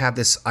really have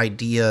this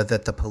idea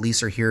that the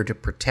police are here to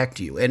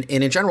protect you. And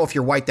in general, if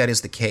you're white, that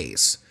is the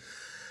case.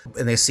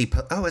 And they see,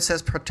 it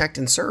says protect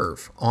and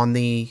serve on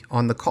the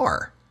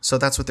car. So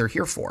that's what they're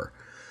here for.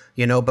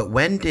 But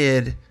when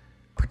did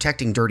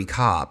protecting dirty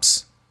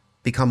cops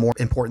become more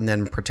important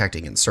than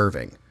protecting and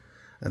serving?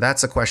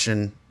 That's a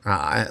question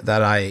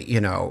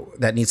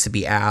that needs to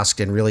be asked,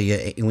 and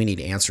really we need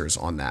answers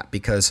on that,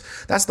 because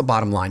that's the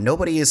bottom line.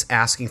 Nobody is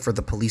asking for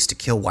the police to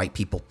kill white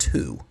people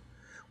too.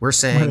 We're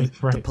saying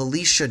the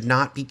police should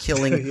not be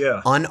killing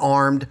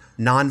unarmed,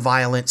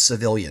 nonviolent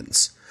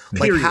civilians.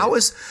 Like, how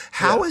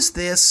is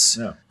this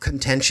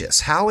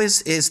contentious? How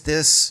is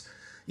this,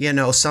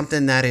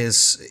 something that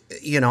is,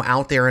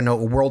 out there in a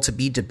world to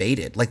be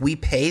debated? Like, we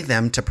pay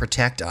them to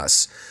protect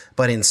us,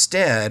 but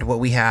instead what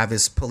we have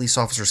is police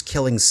officers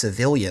killing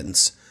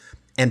civilians,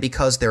 and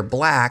because they're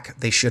black,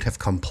 they should have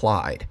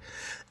complied.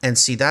 And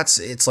see,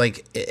 it's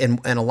like, and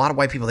a lot of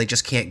white people, they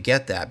just can't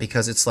get that,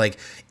 because it's like,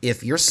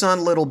 if your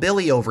son, little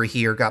Billy over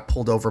here, got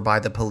pulled over by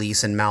the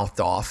police and mouthed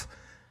off,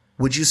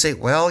 would you say,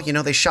 well,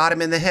 they shot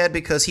him in the head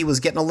because he was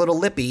getting a little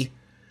lippy?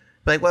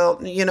 Like,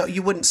 well,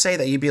 you wouldn't say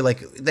that. You'd be like,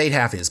 they'd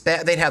have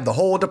the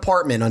whole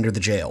department under the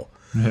jail.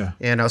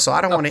 Yeah. So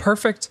I don't want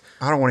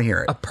to hear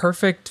it. A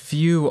perfect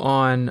view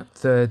on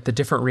the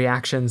different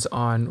reactions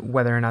on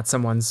whether or not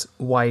someone's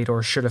white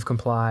or should have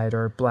complied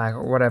or black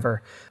or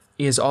whatever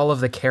is all of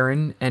the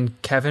Karen and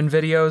Kevin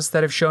videos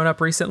that have shown up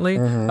recently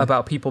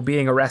about people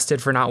being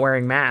arrested for not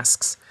wearing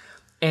masks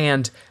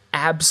and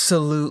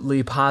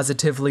absolutely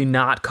positively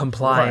not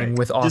complying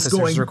with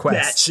officers'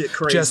 requests. Just going batshit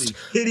crazy. Just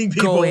hitting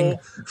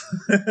people.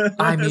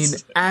 I mean,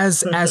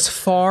 as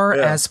far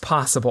as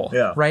possible,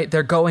 right?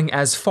 They're going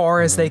as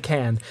far as they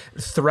can,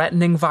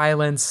 threatening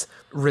violence,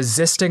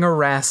 resisting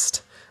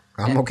arrest.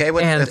 I'm okay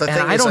with it.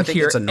 And I don't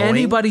hear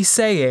anybody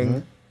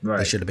saying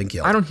they should have been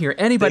killed. I don't hear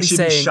anybody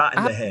saying be shot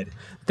in the head.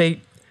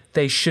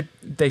 They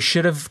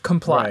should have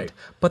complied,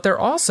 but they're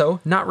also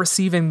not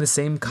receiving the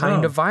same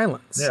kind of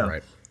violence. Yeah.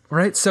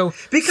 Right. So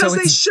because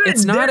they shouldn't.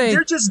 It's not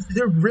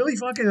they're really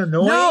fucking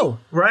annoying. No.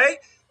 Right.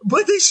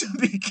 But they should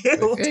be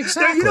killed.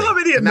 Exactly. You know how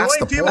many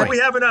annoying people point. we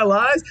have in our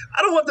lives?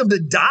 I don't want them to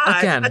die.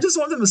 Again, I just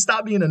want them to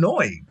stop being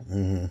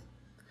annoying.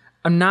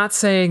 I'm not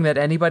saying that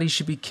anybody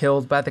should be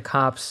killed by the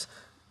cops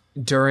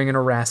during an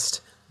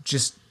arrest,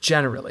 just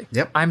generally.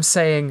 Yep. I'm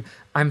saying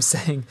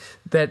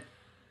that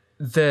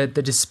the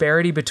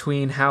disparity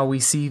between how we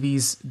see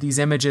these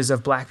images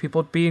of black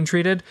people being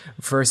treated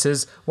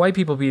versus white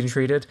people being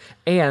treated,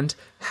 and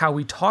how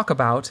we talk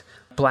about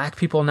black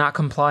people not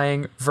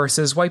complying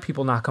versus white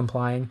people not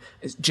complying,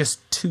 is just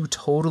two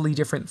totally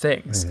different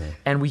things.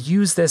 And we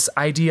use this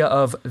idea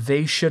of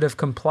they should have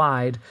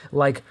complied,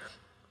 like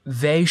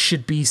they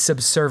should be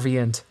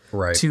subservient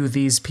to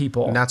these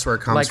people. And that's where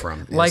it comes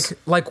from.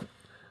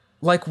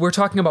 Like we're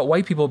talking about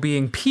white people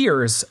being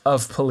peers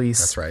of police.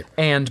 That's right.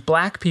 And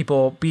black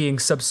people being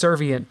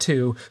subservient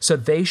to, so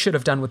they should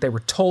have done what they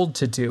were told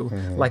to do,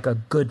 like a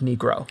good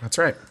Negro. That's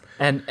right.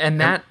 And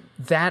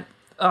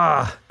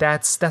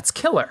that's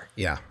killer.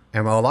 Yeah.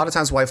 And a lot of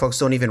times white folks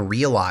don't even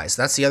realize.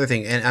 That's the other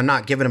thing. And I'm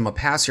not giving them a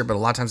pass here, but a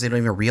lot of times they don't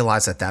even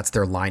realize that that's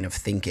their line of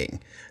thinking.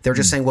 They're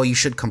just saying, well, you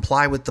should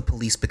comply with the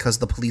police because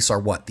the police are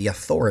what? The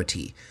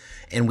authority.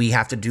 And we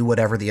have to do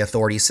whatever the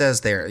authority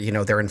says. They're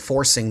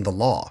enforcing the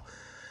law.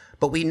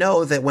 But we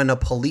know that when a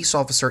police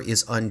officer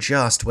is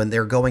unjust, when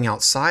they're going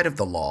outside of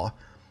the law,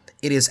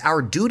 it is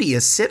our duty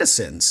as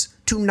citizens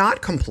to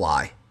not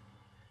comply.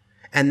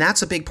 And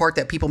that's a big part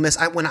that people miss.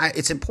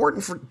 It's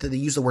important to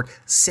use the word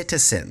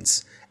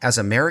citizens. As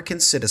American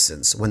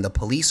citizens, when the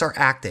police are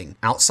acting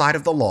outside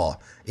of the law,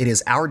 it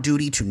is our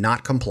duty to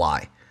not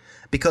comply.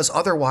 Because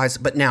otherwise,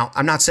 but now,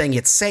 I'm not saying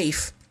it's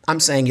safe. I'm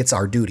saying it's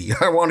our duty.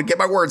 I want to get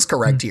my words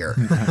correct here.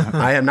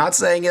 I am not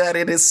saying that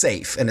it is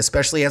safe, and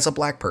especially as a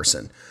black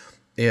person.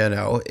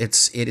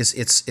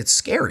 It's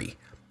scary.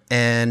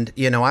 And,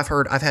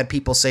 I've had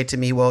people say to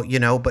me,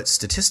 well, but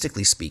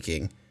statistically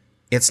speaking,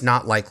 it's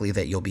not likely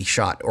that you'll be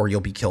shot or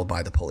you'll be killed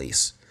by the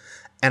police.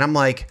 And I'm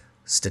like,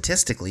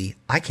 statistically,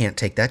 I can't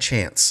take that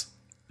chance.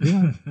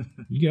 Yeah.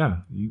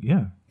 Do you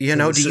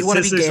want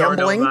to be gambling?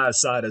 Aren't on my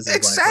side as a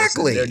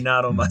exactly. Black person. They're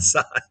not on my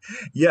side.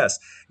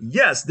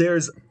 Yes,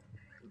 there's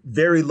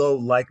very low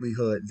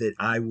likelihood that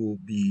I will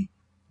be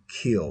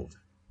killed.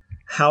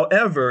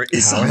 However,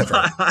 it's a lot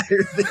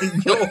higher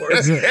than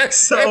yours.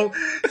 So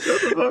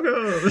shut the fuck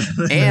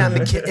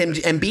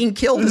up. And being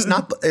killed is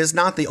not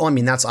the. I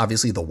mean, that's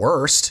obviously the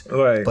worst.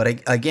 Right.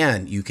 But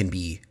again, you could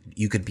be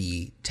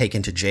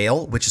taken to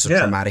jail, which is a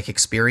traumatic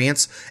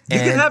experience. You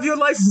can have your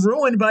life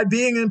ruined by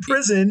being in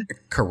prison.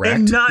 Correct.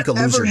 And not you could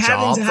lose ever your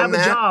having job to have from a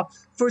that. job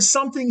for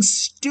something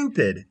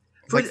stupid.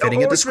 Like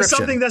fitting a description. For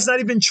something that's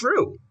not even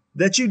true,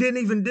 that you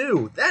didn't even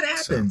do. That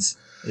happens.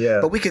 Yeah,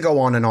 but we could go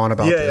on and on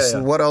about this.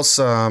 Yeah. What else?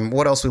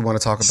 What else we want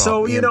to talk about?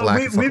 So we've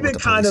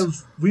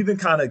been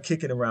kind of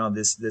kicking around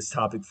this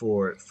topic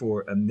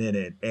for a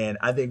minute, and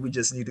I think we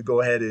just need to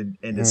go ahead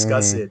and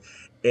discuss it.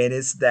 And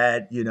it's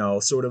that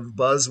sort of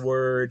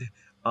buzzword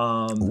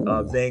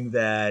thing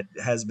that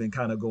has been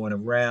kind of going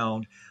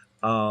around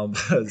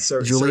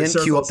Julian,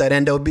 cue up that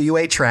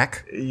NWA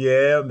track.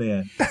 Yeah,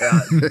 man.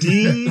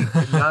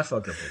 Not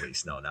fuck the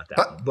police. No, not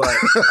that one.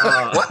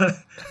 But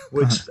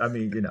which I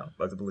mean,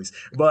 fuck the police.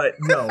 But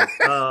no,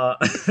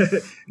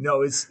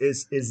 no, it's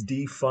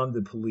defund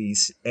the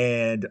police,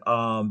 and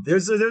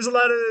there's a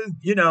lot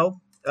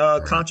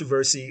of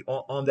controversy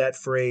on that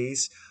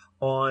phrase.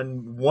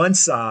 On one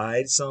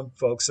side, some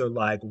folks are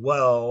like,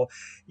 well,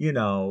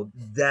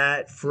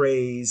 that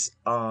phrase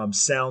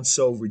sounds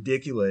so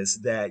ridiculous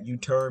that you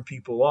turn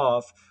people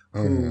off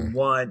who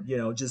want,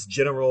 just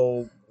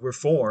general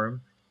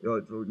reform,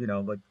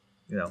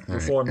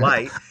 reform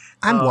light.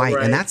 I'm white,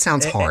 right? and that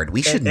sounds hard.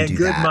 We shouldn't do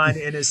that. Good mind,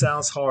 and it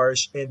sounds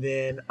harsh. And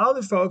then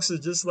other folks are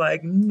just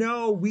like,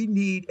 no, we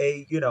need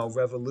a,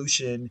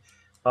 revolution.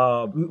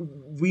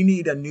 We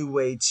need a new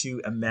way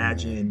to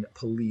imagine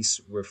police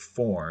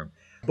reform.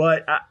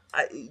 But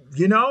I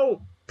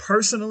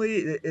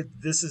personally,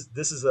 this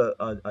is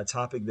a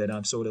topic that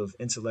I'm sort of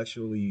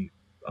intellectually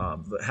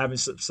having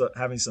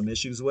some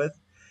issues with,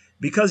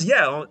 because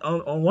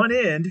on one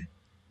end,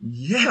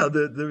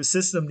 the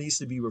system needs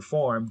to be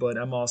reformed, but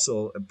I'm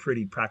also a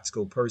pretty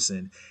practical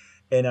person.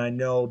 And I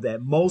know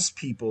that most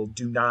people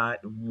do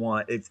not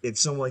want, if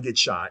someone gets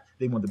shot,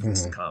 they want the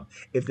police to come.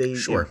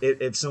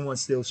 If someone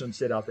steals some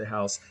shit out their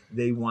house,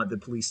 they want the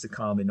police to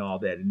come and all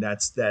that. And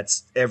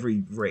that's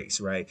every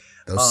race, right?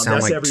 Those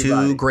sound like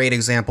everybody. Two great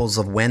examples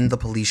of when the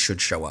police should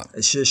show up.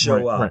 It should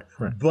show up.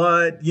 Right.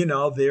 But,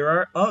 there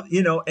are,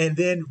 and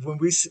then when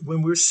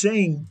we're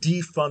saying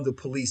defund the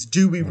police,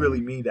 do we really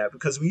mean that?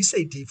 Because when you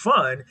say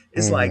defund,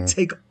 it's like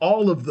take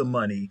all of the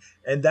money.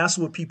 And that's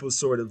what people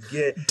sort of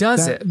get.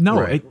 Does it? No,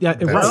 right.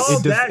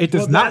 It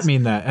does not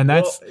mean that. And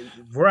that's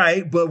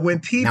right. But when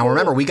people now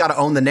remember, we got to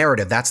own the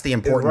narrative. That's the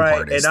important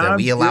part. Is that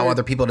we allow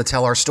other people to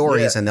tell our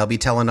stories, and they'll be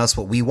telling us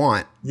what we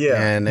want. Yeah,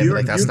 and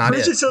that's not it.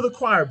 You're preaching to the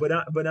choir,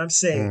 but I'm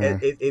saying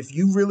if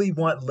you really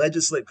want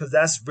legislation, because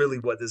that's really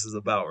what this is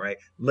about, right?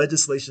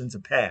 Legislation to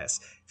pass.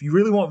 If you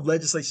really want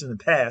legislation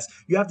to pass,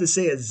 you have to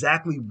say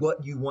exactly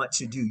what you want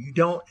to do. You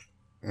don't.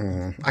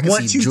 I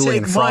can see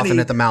Julian frothing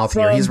at the mouth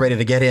here. He's ready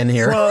to get in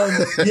here.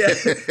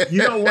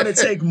 You don't want to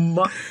take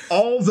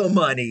all the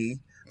money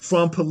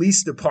from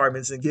police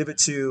departments and give it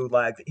to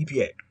like the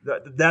EPA.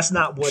 That's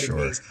not what it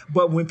means.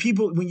 But when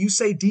you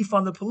say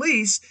defund the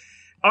police,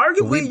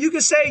 arguably you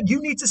can say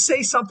you need to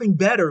say something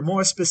better,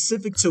 more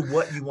specific to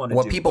what you want to do.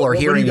 What people are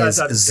hearing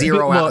is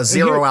zero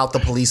out the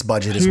police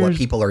budget is what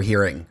people are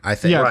hearing, I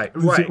think. Yeah,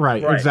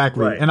 right,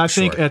 exactly. Right. And I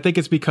think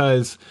it's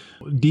because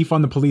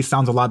defund the police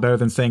sounds a lot better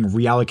than saying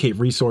reallocate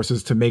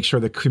resources to make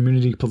sure that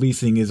community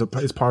policing is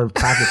part of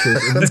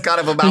practices. It's kind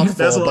of a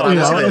mouthful,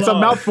 it's a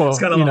mouthful.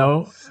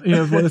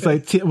 It's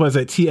like was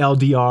it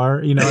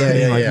TLDR?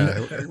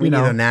 We need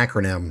an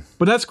acronym.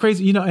 But that's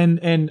crazy,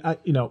 and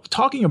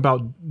talking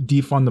about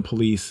defund the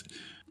police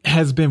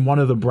has been one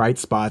of the bright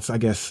spots, I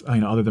guess,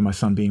 other than my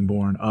son being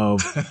born,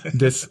 of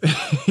this,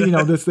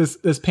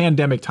 this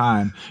pandemic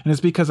time. And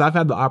it's because I've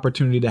had the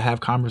opportunity to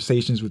have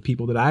conversations with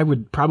people that I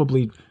would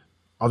probably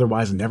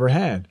otherwise never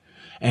had.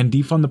 And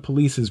defund the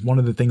police is one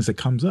of the things that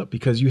comes up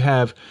because you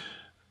have,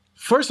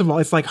 first of all,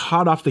 it's like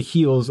hot off the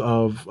heels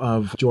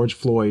of George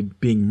Floyd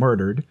being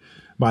murdered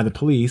by the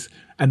police.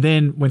 And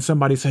then when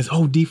somebody says,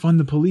 oh, defund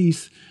the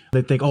police,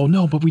 they think, oh,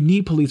 no, but we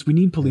need police. We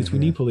need police. We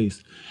need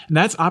police. And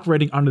that's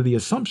operating under the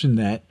assumption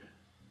that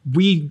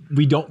we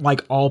don't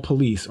like all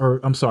police, or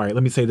I'm sorry,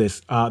 let me say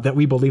this, that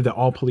we believe that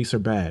all police are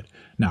bad.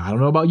 Now, I don't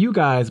know about you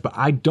guys, but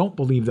I don't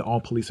believe that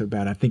all police are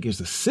bad. I think it's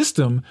a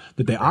system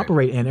that they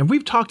operate in. And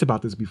we've talked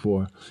about this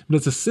before, but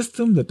it's a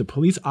system that the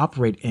police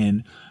operate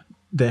in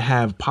that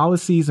have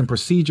policies and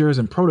procedures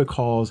and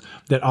protocols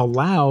that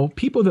allow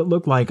people that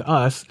look like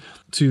us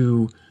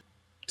to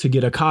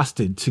get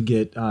accosted, to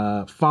get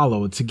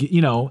followed, to get,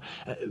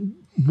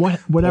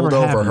 whatever pulled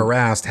over, happened.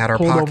 Harassed, had our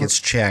pockets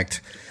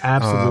checked,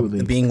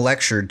 absolutely, being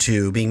lectured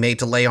to, being made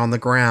to lay on the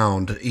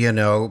ground,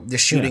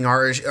 shooting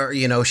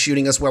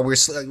shooting us where we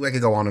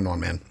could go on and on,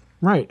 man.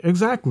 Right,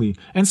 exactly.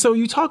 And so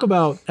you talk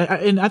about,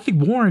 and I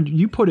think Warren,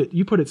 you put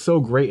it so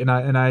great, and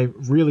I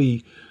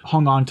really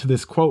hung on to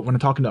this quote when I'm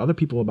talking to other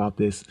people about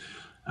this,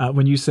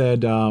 when you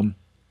said,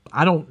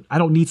 I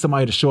don't need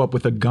somebody to show up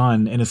with a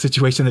gun in a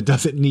situation that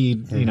doesn't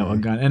need, a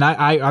gun. And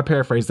I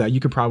paraphrase that. You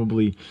could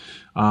probably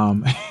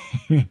clean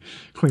it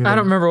I up. don't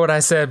remember what I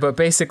said, but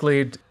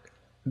basically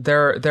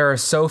there are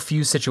so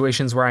few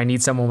situations where I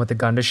need someone with a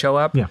gun to show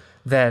up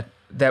that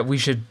we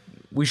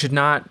should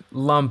not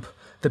lump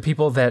the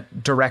people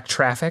that direct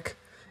traffic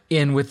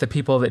in with the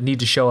people that need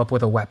to show up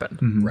with a weapon.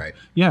 Mm-hmm. Right.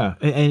 Yeah.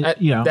 And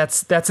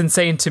that's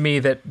insane to me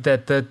that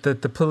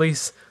the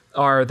police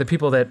are the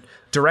people that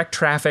direct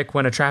traffic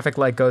when a traffic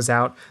light goes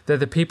out. They're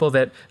the people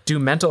that do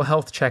mental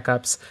health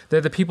checkups. They're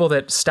the people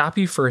that stop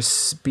you for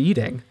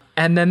speeding.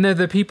 And then they're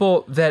the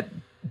people that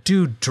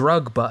do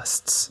drug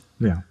busts.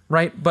 Yeah.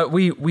 Right. But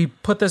we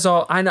put this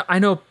all, I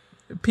know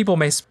people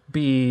may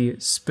be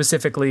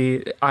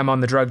specifically I'm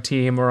on the drug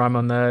team or I'm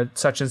on the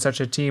such and such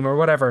a team or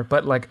whatever,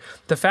 but like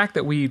the fact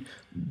that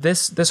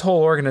this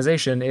whole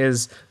organization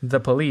is the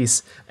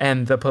police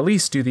and the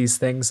police do these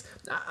things,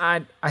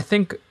 I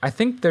think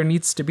there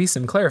needs to be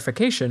some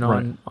clarification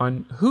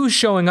on who's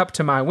showing up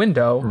to my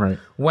window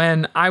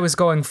when I was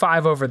going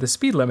 5 over the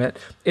speed limit.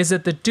 Is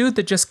it the dude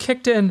that just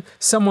kicked in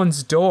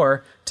someone's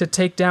door to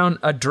take down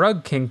a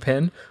drug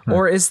kingpin,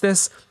 or is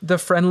this the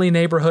friendly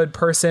neighborhood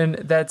person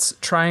that's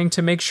trying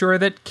to make sure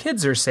that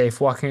kids are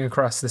safe walking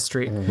across the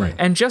street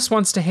and just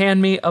wants to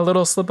hand me a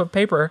little slip of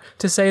paper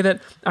to say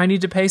that I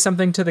need to pay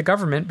something to the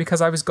government because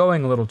I was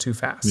going a little too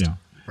fast? Yeah.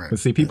 But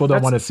see, people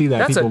don't want to see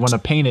that. People want to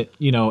paint it,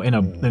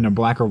 in a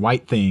black or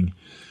white thing.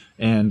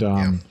 And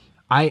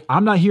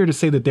I'm not here to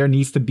say that there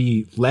needs to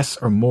be less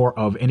or more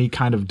of any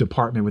kind of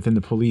department within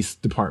the police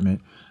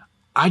department.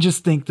 I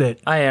just think that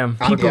I am.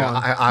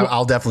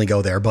 I'll definitely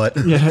go there, but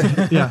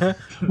yeah.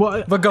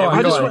 Well, but go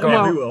on.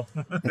 We will.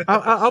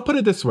 I'll put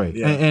it this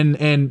way,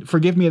 and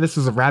forgive me if this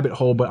is a rabbit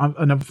hole, but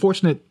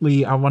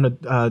unfortunately, I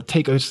want to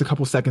take just a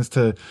couple seconds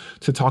to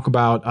talk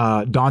about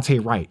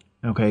Daunte Wright.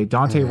 Okay,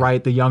 Daunte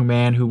Wright, the young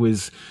man who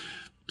was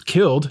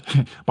killed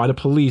by the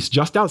police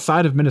just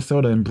outside of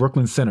Minnesota in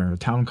Brooklyn Center, a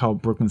town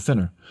called Brooklyn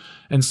Center.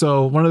 And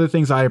so one of the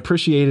things I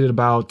appreciated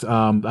about,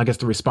 I guess,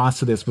 the response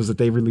to this was that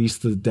they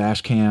released the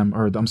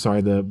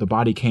the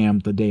body cam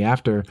the day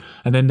after.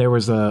 And then there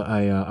was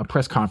a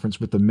press conference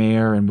with the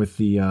mayor and with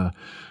the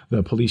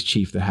police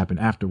chief that happened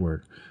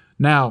afterward.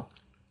 Now,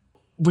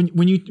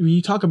 when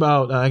you talk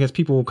about, I guess,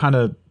 people kind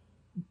of,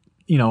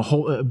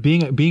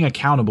 being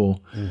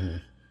accountable,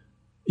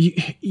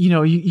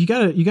 you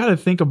gotta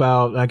think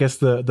about, I guess,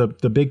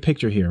 the big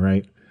picture here,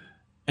 right?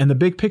 And the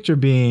big picture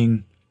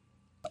being,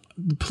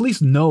 the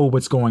police know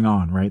what's going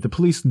on, right? The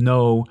police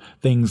know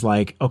things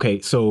like, okay,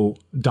 so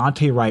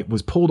Daunte Wright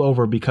was pulled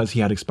over because he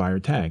had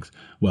expired tags.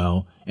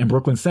 Well, in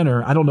Brooklyn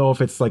Center, I don't know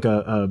if it's like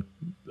a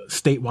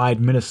statewide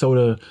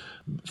Minnesota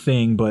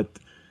thing, but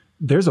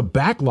there's a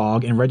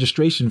backlog in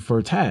registration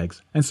for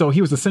tags. And so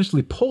he was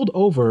essentially pulled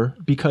over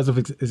because of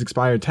his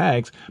expired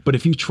tags. But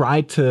if you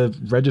tried to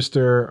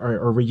register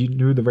or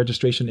renew the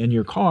registration in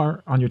your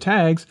car on your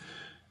tags,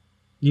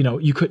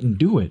 you couldn't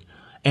do it.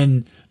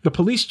 And the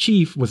police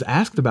chief was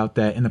asked about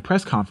that in the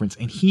press conference,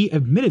 and he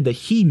admitted that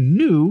he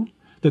knew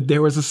that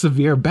there was a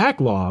severe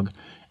backlog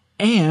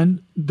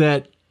and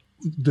that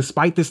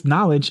despite this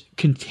knowledge,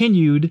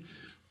 continued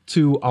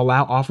to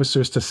allow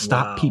officers to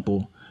stop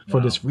people for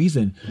this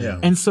reason. Yeah.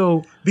 And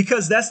so,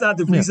 because that's not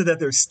the reason that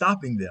they're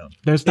stopping them.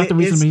 There's not the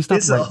reason he stopped.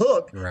 It's a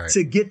hook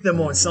to get them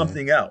on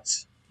something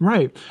else.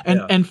 Right.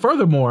 And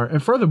furthermore,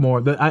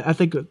 I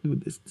think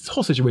this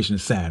whole situation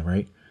is sad,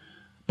 right?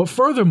 But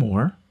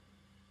furthermore,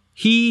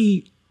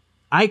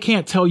 I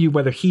can't tell you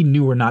whether he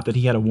knew or not that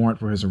he had a warrant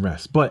for his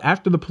arrest. But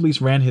after the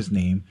police ran his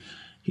name,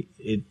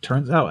 it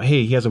turns out,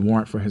 hey, he has a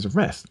warrant for his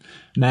arrest.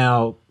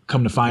 Now,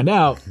 come to find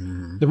out,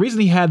 the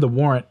reason he had the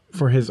warrant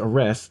for his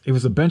arrest, it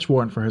was a bench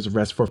warrant for his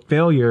arrest for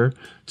failure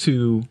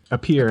to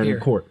appear in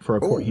court for a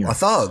court hearing. A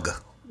thug.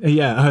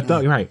 Yeah, a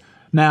thug, right.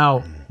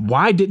 Now,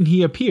 why didn't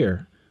he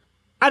appear?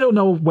 I don't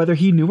know whether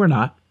he knew or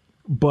not,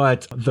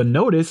 but the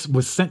notice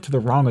was sent to the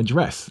wrong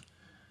address.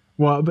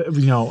 Well,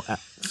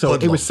 so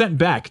it was sent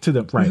back to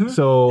them, right?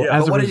 So as a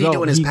result, what did he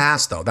do in his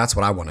past, though? That's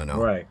what I want to know.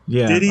 Right.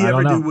 Yeah. Did he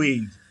ever do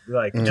weed?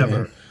 Like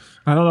never.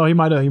 I don't know. He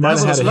might have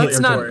had a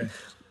hit.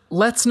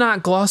 Let's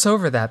not gloss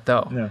over that,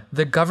 though. Yeah.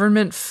 The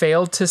government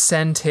failed to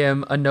send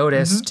him a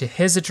notice to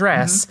his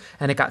address,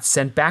 and it got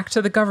sent back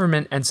to the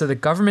government, and so the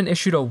government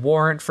issued a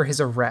warrant for his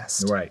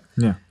arrest. Right.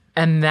 Yeah.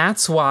 And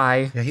that's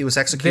why he was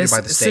executed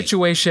by the state.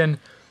 Situation.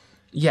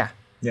 Yeah.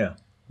 Yeah.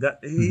 That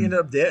he ended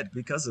up dead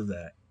because of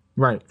that.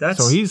 Right.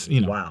 So he's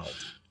wow.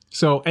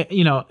 So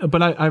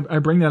but I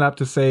bring that up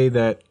to say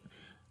that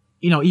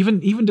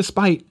even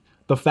despite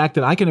the fact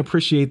that I can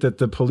appreciate that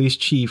the police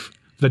chief,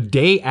 the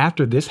day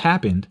after this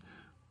happened,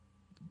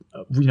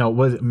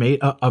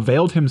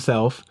 availed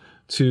himself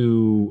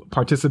to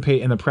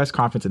participate in the press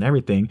conference and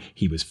everything.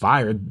 He was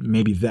fired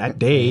maybe that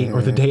day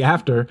or the day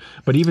after,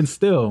 but even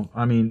still,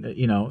 I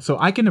mean, so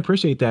I can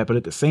appreciate that. But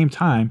at the same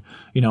time,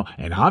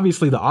 and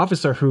obviously the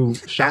officer who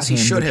shot him,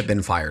 he should have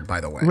been fired, by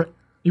the way.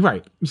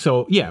 Right.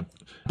 So yeah,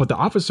 but the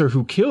officer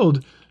who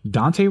killed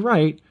Daunte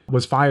Wright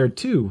was fired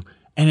too.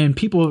 And then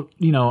people,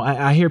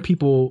 I hear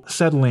people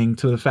settling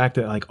to the fact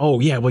that like, oh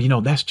yeah,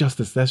 well, that's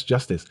justice. That's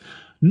justice.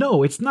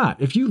 No, it's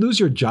not. If you lose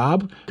your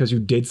job because you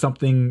did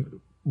something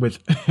with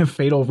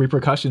fatal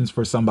repercussions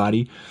for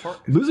somebody,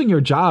 losing your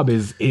job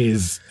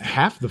is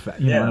half the fact.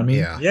 You know what I mean?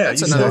 Yeah, you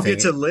still get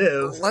to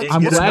live.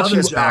 I'm glad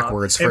you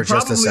backwards for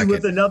just a second.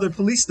 With another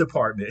police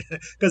department,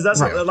 because that's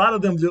what a lot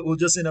of them will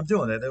just end up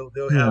doing. That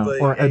they'll have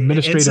or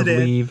administrative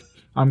leave.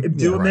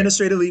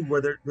 Administrative leave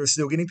where they're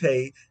still getting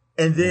paid,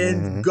 and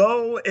then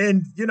go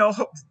and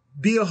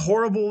be a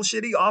horrible,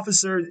 shitty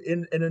officer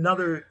in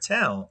another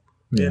town.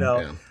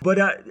 But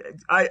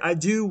I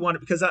do want to,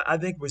 because I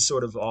think we're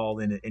sort of all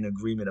in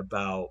agreement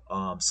about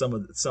some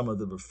of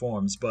the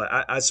reforms, but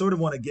I sort of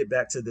want to get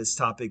back to this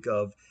topic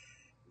of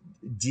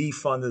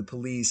defund the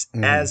police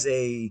as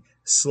a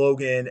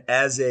slogan,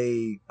 as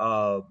a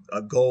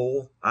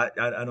goal. I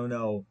don't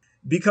know,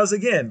 because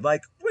again,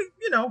 like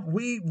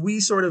we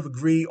sort of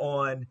agree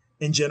on,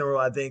 in general,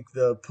 I think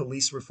the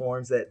police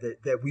reforms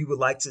that we would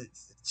like to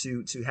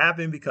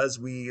happen, because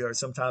we are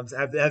sometimes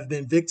have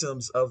been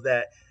victims of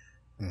that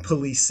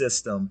police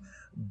system.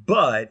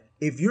 But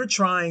if you're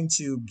trying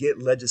to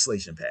get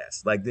legislation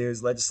passed, like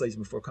there's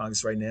legislation before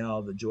Congress right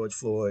now, the George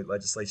Floyd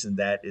legislation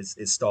that is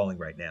stalling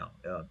right now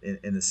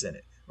in the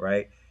Senate,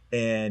 right?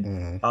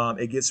 And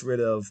it gets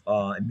rid of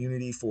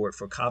immunity for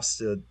cops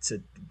to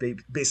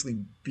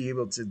basically be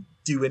able to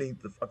do any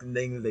the fucking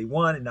thing that they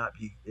want and not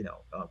be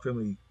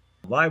criminally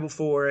liable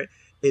for it.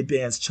 It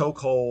bans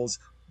chokeholds.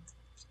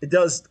 It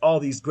does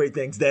all these great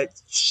things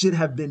that should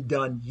have been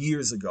done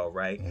years ago,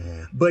 right?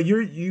 But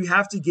you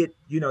have to get,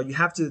 you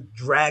have to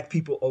drag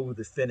people over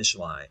the finish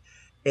line.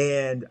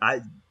 And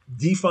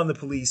defund the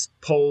police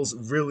polls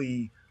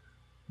really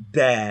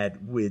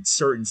bad with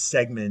certain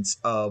segments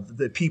of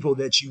the people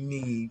that you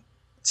need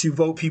to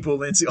vote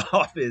people into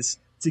office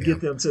to get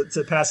them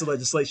to pass the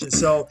legislation.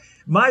 So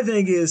my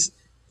thing is,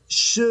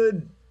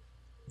 should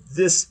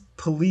this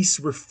police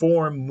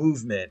reform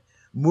movement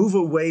move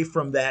away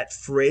from that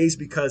phrase,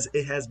 because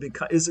it has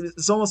become,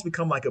 it's almost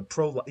become like a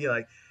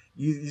like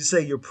you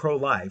say you're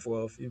pro-life.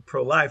 Well, if you're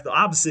pro-life, the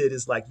opposite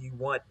is like you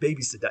want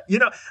babies to die.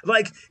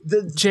 Like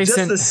Jason,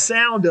 just the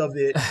sound of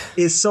it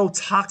is so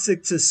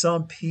toxic to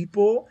some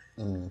people.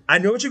 I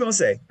know what you're gonna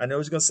say.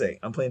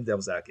 I'm playing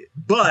devil's advocate,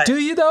 but do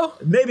you though?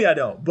 Maybe I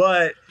don't,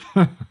 but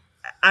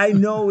I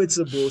know it's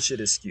a bullshit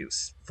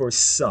excuse for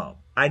some.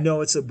 I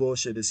know it's a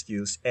bullshit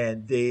excuse,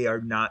 and they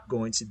are not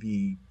going to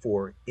be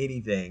for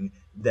anything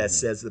that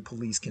says the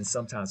police can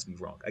sometimes be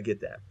wrong. I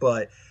get that.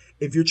 But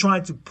if you're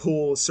trying to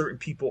pull certain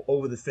people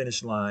over the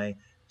finish line,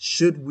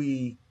 should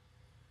we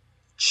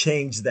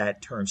change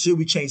that term? Should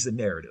we change the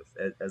narrative,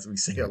 as we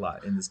say a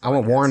lot in this podcast? I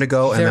want Warren to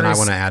go, and then I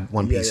want to add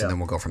one piece, and then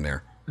we'll go from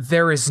there.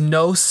 There is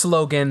no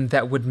slogan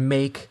that would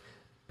make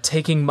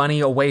taking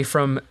money away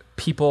from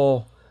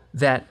people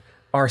that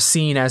are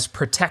seen as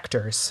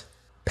protectors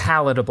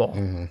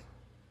palatable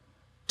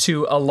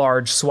to a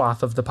large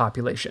swath of the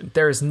population.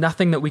 There is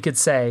nothing that we could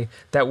say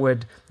that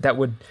would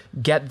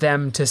get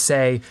them to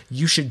say,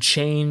 you should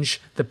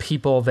change the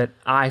people that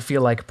I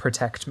feel like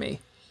protect me.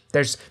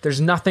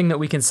 There's nothing that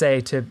we can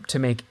say to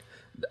make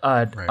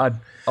a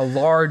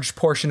large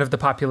portion of the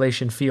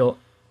population feel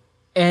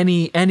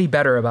any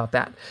better about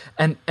that.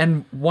 And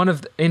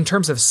in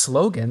terms of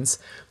slogans,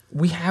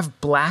 we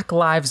have Black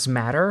Lives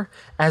Matter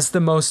as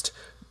the most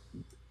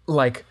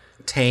like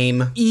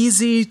tame,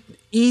 easy,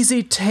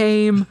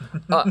 tame,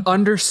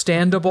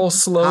 understandable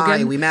slogan.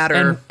 Hi, we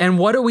matter. And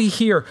what do we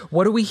hear?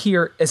 What do we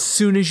hear as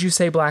soon as you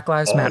say Black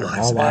Lives Matter?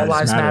 All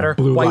lives matter.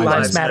 White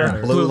lives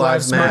matter. Blue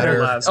lives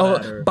matter.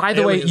 Oh, by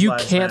the way, you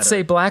can't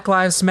say Black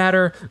Lives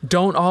Matter.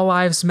 Don't all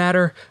lives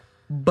matter.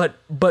 But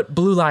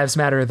blue lives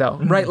matter though,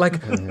 right?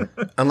 Like,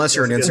 unless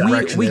you're an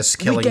insurrectionist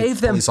killing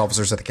police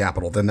officers at the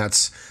Capitol, then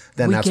that's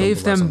when blue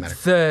lives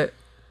matter.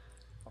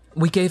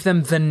 We gave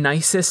them the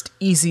nicest,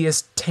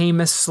 easiest,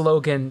 tamest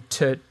slogan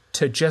to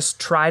just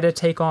try to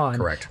take on.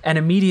 Correct. And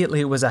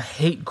immediately it was a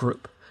hate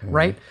group,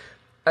 right?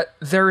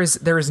 There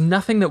is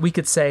nothing that we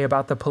could say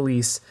about the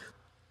police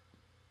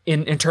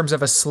in terms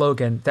of a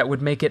slogan that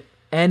would make it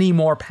any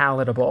more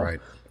palatable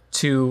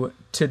to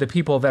the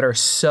people that are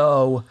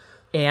so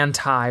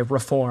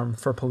anti-reform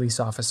for police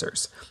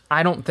officers.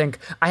 I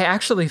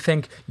actually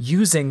think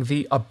using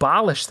the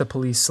abolish the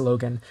police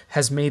slogan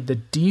has made the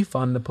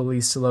defund the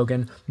police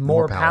slogan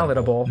more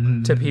palatable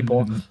to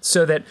people,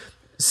 so that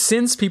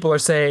since people are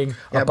saying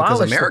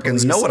abolish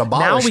Americans the police, know what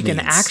abolish now we can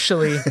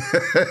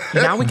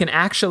means.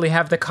 actually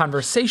have the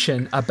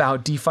conversation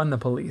about defund the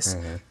police.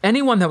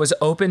 Anyone that was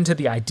open to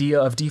the idea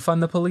of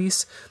defund the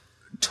police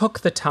took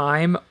the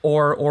time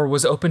or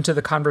was open to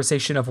the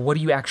conversation of what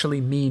do you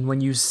actually mean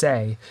when you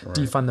say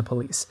defund the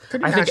police.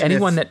 I think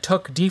anyone that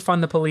took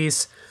defund the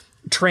police,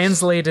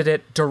 translated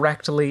it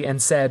directly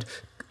and said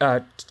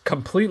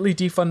completely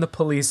defund the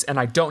police and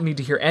I don't need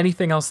to hear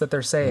anything else that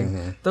they're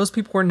saying, those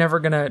people are never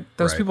gonna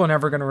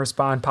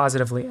respond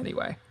positively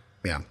anyway.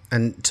 Yeah.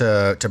 And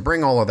to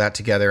bring all of that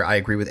together, I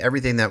agree with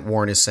everything that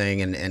Warren is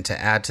saying, and to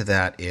add to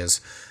that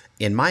is,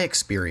 in my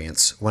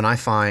experience, when I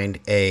find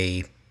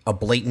a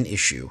blatant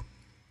issue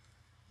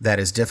that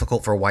is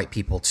difficult for white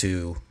people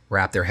to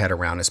wrap their head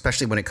around,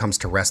 especially when it comes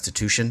to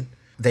restitution,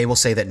 they will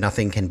say that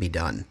nothing can be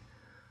done.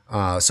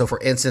 So for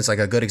instance, like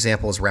a good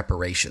example is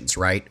reparations,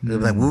 right?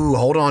 Like, woo,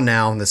 hold on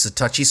now. This is a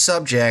touchy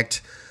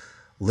subject.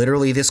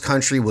 Literally, this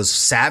country was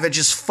savage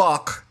as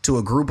fuck to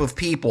a group of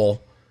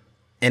people,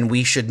 and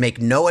we should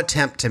make no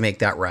attempt to make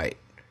that right.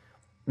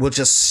 We'll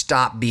just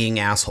stop being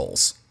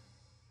assholes,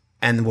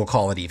 and we'll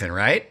call it even,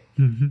 right?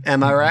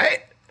 Am I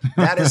right?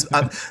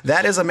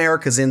 That is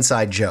America's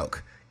inside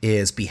joke.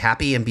 Is be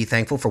happy and be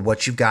thankful for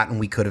what you've got, and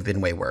we could have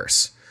been way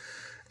worse,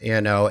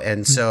 and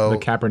so the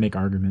Kaepernick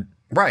argument,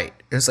 right?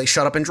 It's like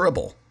shut up and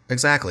dribble.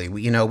 Exactly.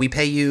 We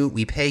pay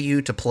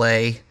you to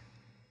play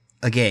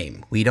a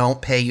game. We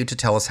don't pay you to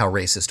tell us how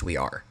racist we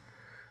are.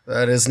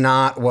 That is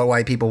not what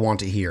white people want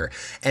to hear.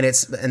 And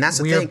that's the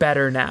thing. We're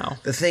better now.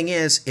 The thing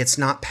is, it's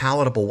not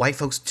palatable. White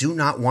folks do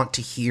not want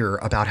to hear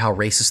about how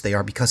racist they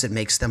are because it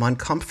makes them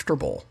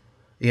uncomfortable.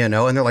 And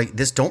they're like,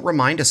 don't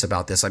remind us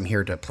about this. I'm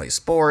here to play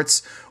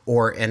sports.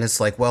 And it's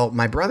like, well,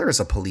 my brother is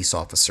a police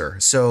officer,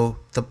 so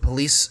the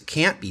police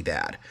can't be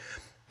bad.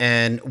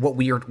 And what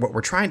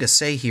we're trying to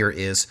say here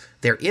is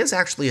there is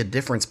actually a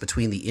difference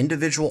between the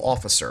individual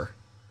officer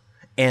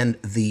and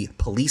the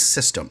police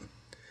system.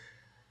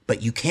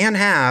 But you can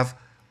have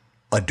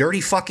a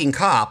dirty fucking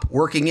cop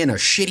working in a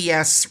shitty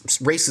ass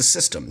racist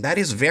system. That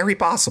is very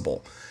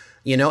possible.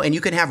 And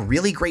you can have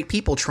really great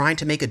people trying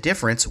to make a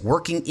difference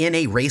working in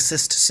a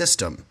racist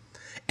system.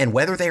 And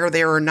whether they are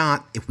there or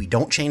not, if we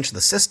don't change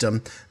the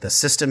system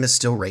is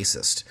still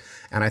racist.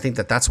 And I think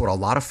that that's what a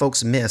lot of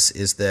folks miss,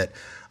 is that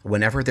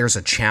whenever there's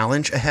a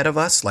challenge ahead of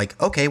us, like,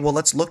 okay, well,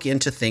 let's look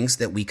into things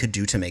that we could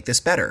do to make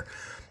this better.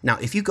 Now,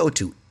 if you go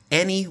to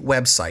any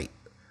website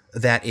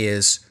that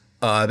is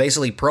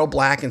basically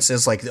pro-black and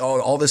says like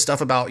all this stuff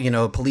about,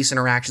 police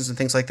interactions and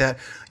things like that,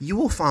 you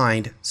will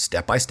find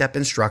step-by-step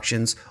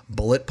instructions,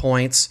 bullet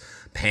points,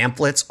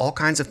 pamphlets, all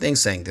kinds of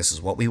things saying this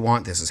is what we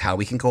want, this is how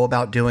we can go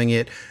about doing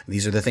it,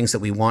 these are the things that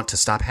we want to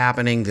stop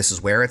happening, this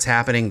is where it's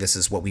happening, this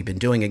is what we've been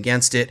doing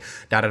against it,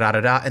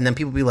 da-da-da-da-da. And then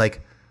people be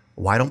like,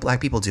 why don't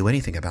black people do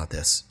anything about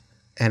this?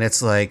 And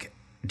it's like,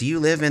 do you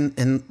live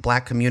in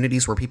black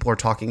communities where people are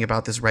talking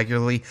about this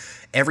regularly?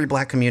 Every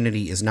black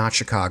community is not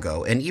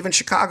Chicago. And even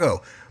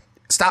Chicago,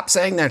 stop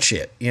saying that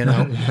shit,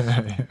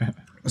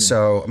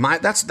 So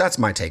that's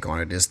my take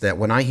on it, is that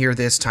when I hear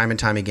this time and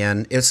time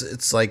again,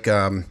 it's like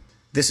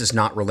this is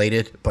not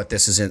related, but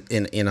this is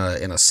in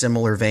a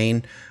similar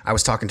vein. I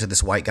was talking to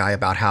this white guy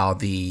about how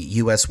the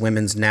U.S.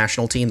 women's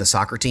national team, the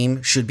soccer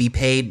team, should be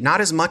paid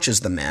not as much as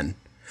the men,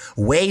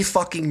 way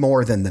fucking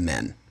more than the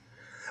men,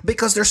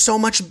 because they're so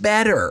much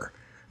better,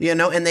 And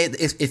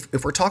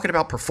if we're talking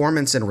about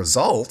performance and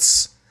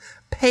results,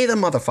 pay the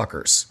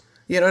motherfuckers.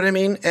 You know what I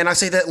mean? And I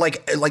say that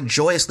like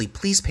joyously,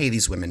 please pay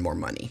these women more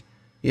money.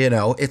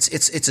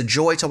 It's a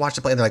joy to watch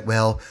the play. They're like,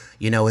 well,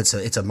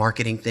 it's a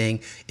marketing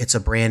thing. It's a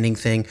branding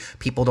thing.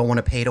 People don't want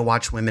to pay to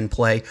watch women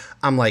play.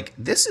 I'm like,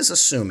 this is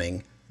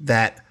assuming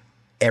that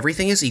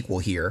everything is equal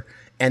here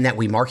and that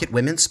we market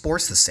women's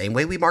sports the same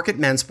way we market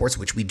men's sports,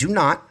 which we do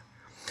not.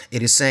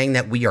 It is saying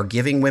that we are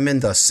giving women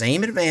the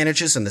same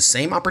advantages and the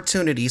same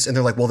opportunities. And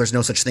they're like, well, there's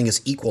no such thing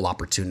as equal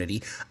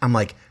opportunity. I'm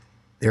like,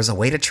 there's a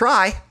way to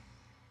try.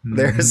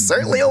 There's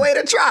certainly a way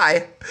to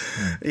try.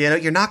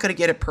 You're not going to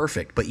get it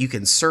perfect, but you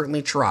can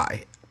certainly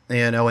try.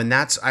 And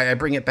that's, I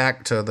bring it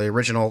back to the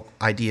original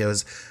idea,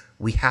 is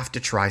we have to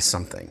try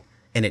something,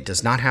 and it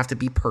does not have to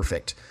be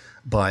perfect.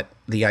 But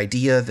the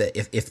idea that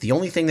if the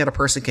only thing that a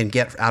person can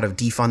get out of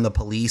defund the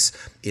police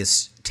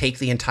is take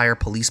the entire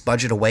police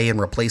budget away and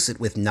replace it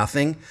with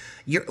nothing,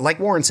 you're, like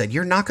Warren said,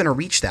 you're not going to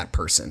reach that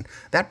person.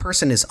 That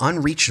person is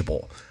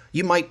unreachable.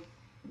 You might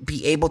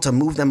be able to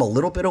move them a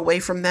little bit away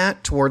from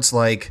that towards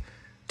like,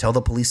 tell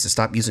the police to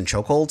stop using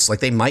chokeholds. Like,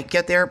 they might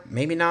get there,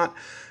 maybe not,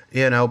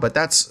 but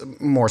that's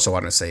more so what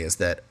I'm going to say, is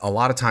that a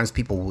lot of times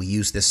people will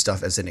use this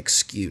stuff as an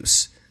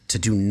excuse to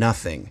do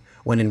nothing,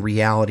 when in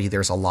reality,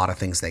 there's a lot of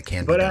things that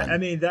can be done. But I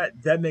mean,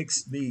 that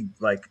makes me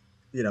like,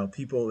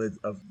 people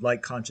of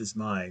like conscious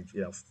mind,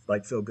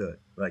 like feel good.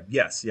 Like,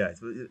 yes,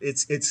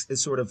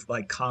 it's sort of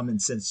like common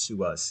sense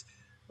to us.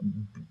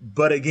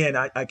 But again,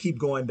 I keep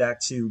going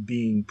back to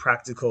being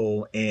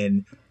practical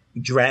and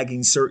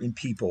dragging certain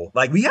people.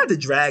 Like, we had to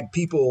drag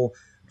people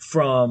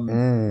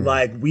from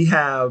like, we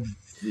have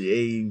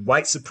a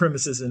white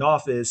supremacist in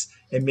office,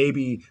 and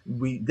maybe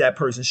that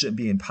person shouldn't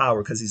be in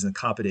power because he's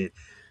incompetent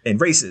and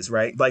racist,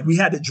 right? Like, we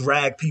had to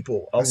drag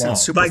people along.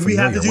 Like, we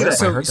have to do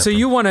that. So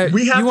you want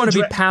to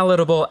be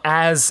palatable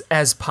as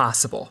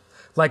possible.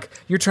 Like,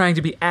 you're trying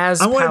to be as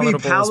palatable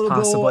as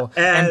possible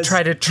and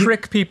try to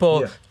trick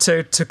people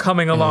to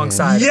coming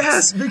alongside.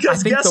 Yes,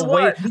 because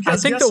I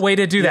think the way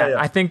to do that,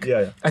 I think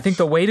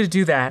the way to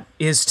do that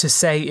is to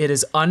say it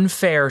is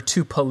unfair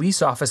to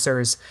police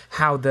officers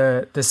how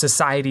the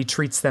society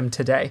treats them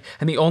today.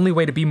 And the only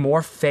way to be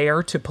more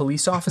fair to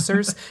police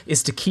officers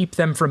is to keep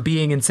them from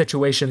being in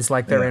situations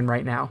like they're in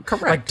right now.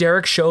 Correct. Like,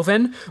 Derek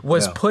Chauvin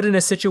was put in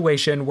a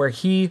situation where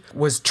he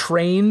was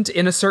trained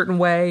in a certain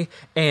way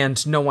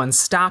and no one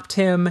stopped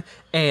him,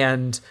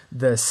 and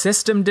the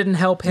system didn't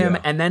help him,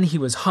 and then he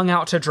was hung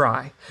out to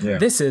dry. Yeah.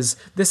 This is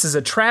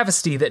a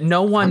travesty that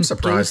no one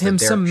gave him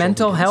some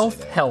mental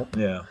health help.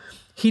 Yeah.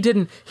 He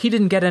didn't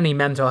get any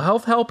mental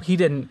health help. He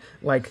didn't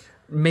like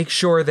make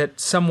sure that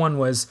someone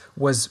was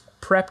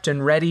prepped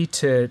and ready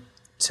to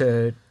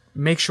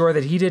make sure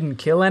that he didn't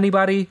kill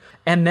anybody.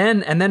 And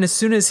then as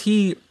soon as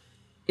he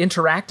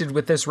interacted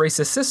with this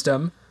racist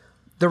system,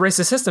 the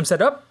racist system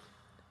said, "Oh,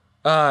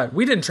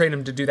 We didn't train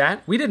him to do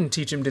that. We didn't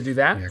teach him to do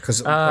that. Yeah,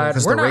 because we're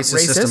the not racist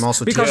system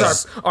also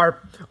because teaches.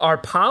 our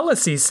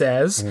policy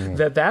says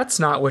that that's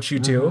not what you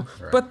do.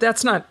 But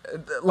that's not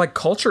like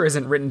culture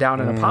isn't written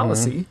down in a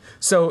policy.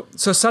 So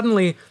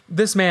suddenly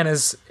this man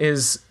is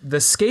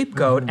the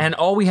scapegoat, and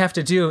all we have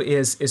to do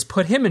is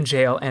put him in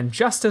jail, and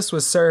justice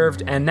was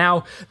served. And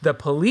now the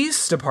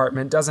police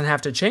department doesn't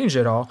have to change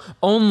it all.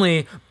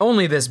 Only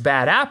this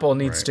bad apple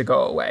needs to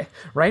go away.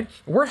 Right?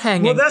 We're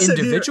hanging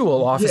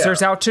individual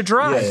officers out to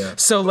dry. Yeah.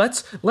 So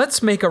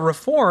let's make a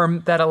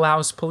reform that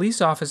allows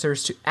police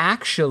officers to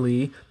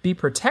actually be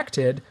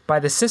protected by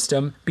the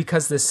system,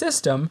 because the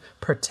system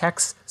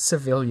protects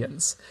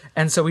civilians.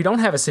 And so we don't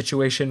have a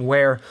situation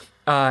where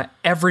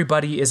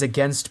everybody is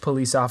against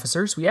police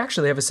officers. We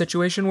actually have a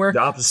situation where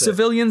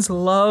civilians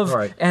love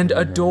and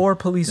adore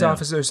police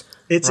officers.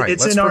 It's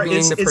in our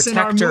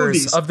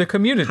movies of the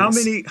communities.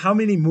 How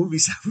many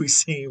movies have we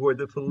seen where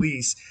the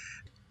police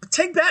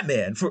take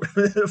Batman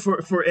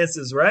for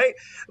instance, right?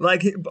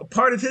 Like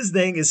part of his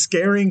thing is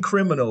scaring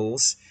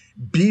criminals,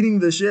 beating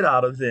the shit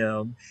out of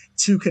them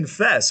to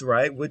confess,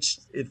 right? Which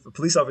if a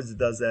police officer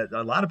does that,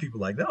 a lot of people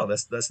are like, no,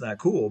 that's not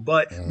cool.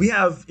 But we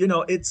have,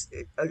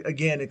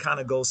 it kind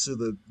of goes to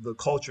the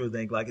culture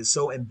thing. Like it's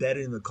so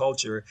embedded in the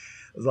culture.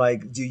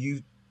 Like, do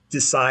you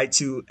decide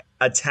to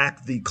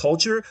attack the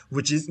culture,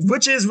 which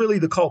is really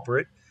the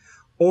culprit,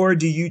 or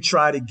do you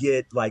try to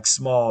get like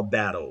small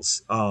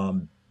battles?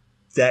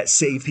 That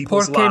save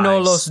people's lives. No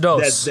los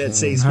dos? That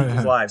saves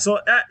people's lives. So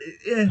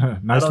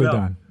nicely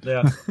done.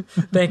 Yeah.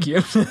 Thank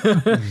you.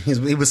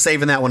 He was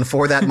saving that one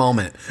for that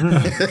moment.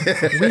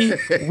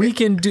 we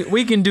can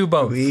do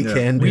both. We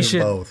can do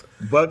both.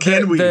 But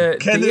can we?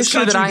 Can this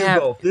country do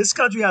both? This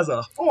country has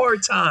a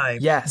hard time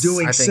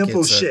doing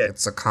simple shit.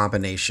 It's a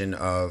combination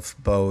of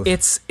both.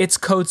 It's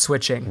code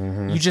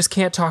switching. You just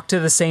can't talk to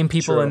the same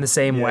people in the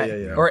same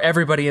way, or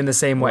everybody in the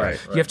same way.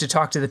 You have to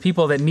talk to the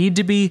people that need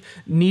to be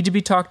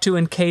talked to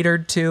and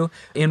catered to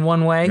in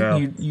one way. Yeah.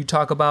 You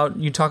talk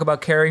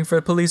about caring for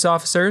police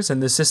officers,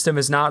 and the system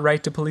is not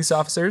right to police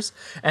officers.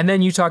 And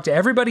then you talk to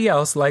everybody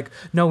else like,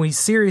 no, we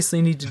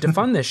seriously need to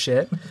defund this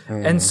shit,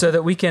 and so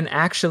that we can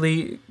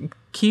actually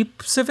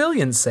keep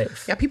civilians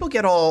safe. Yeah, people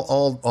get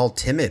all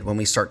timid when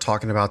we start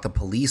talking about the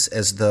police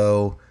as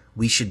though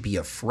we should be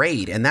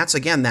afraid, and that's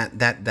again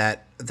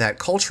that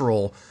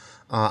cultural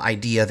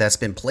idea that's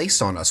been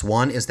placed on us.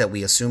 One is that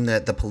we assume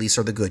that the police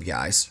are the good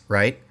guys,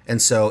 right?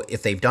 And so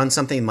if they've done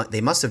something,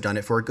 they must have done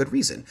it for a good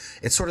reason.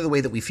 It's sort of the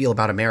way that we feel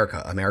about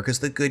America. America's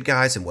the good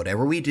guys, and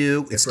whatever we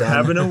do, it's done.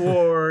 Having a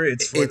war,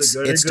 it's for the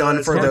good. It's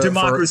done for the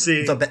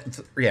democracy. For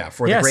the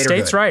greater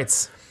states' good.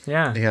 rights.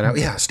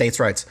 Yeah, states'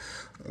 rights.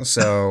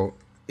 So.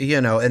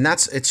 And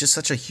it's just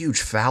such a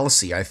huge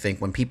fallacy, I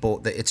think, when people,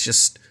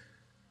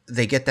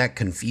 they get that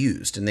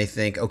confused and they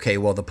think, okay,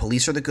 well, the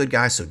police are the good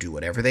guys, so do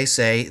whatever they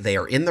say. They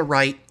are in the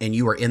right and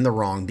you are in the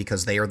wrong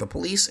because they are the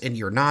police and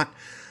you're not.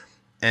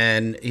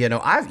 And,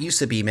 I've used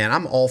to be, man,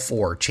 I'm all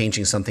for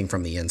changing something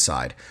from the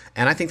inside.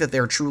 And I think that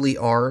there truly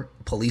are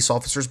police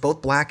officers,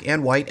 both black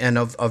and white and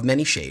of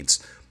many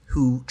shades,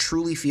 who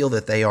truly feel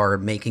that they are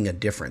making a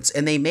difference.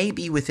 And they may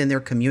be within their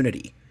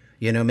community.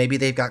 Maybe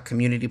they've got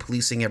community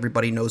policing.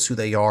 Everybody knows who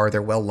they are.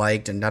 They're well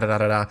liked and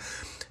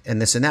and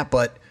this and that.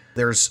 But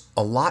there's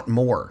a lot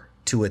more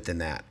to it than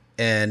that.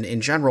 And in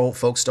general,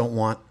 folks don't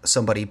want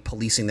somebody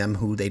policing them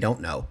who they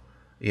don't know.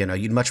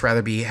 You'd much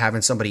rather be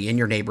having somebody in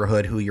your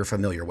neighborhood who you're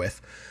familiar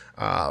with.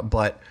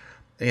 But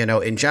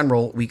in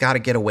general, we got to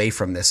get away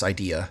from this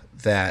idea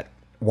that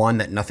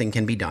that nothing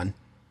can be done,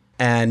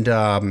 and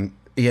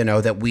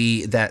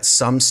that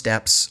some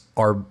steps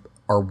are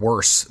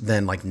worse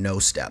than like no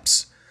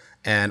steps.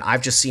 And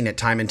I've just seen it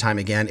time and time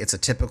again. It's a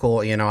typical,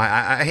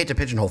 I hate to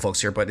pigeonhole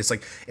folks here, but it's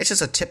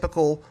just a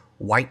typical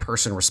white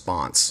person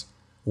response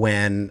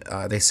when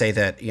they say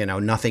that,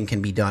 nothing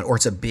can be done or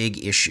it's a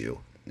big issue.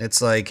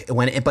 It's like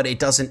but it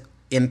doesn't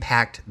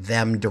impact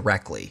them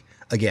directly.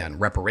 Again,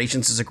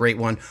 reparations is a great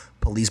one.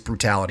 Police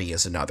brutality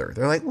is another.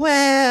 They're like,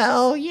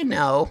 well,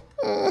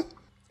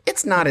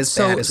 it's not as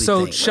bad as we think.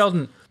 So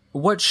Sheldon,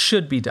 what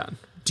should be done?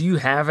 Do you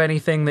have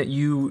anything that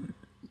you...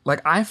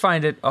 Like, I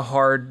find it a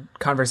hard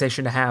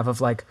conversation to have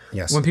of like,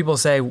 when people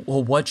say,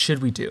 well, what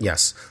should we do?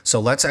 Yes. So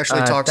let's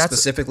actually talk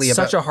specifically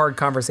about... Such a hard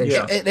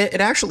conversation. Yeah.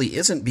 It actually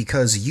isn't,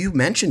 because you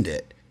mentioned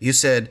it. You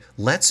said,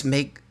 let's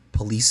make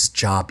police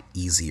job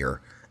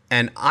easier.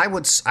 And I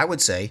would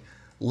say,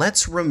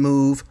 let's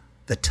remove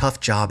the tough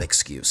job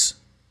excuse.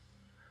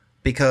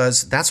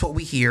 Because that's what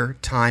we hear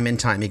time and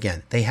time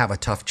again. They have a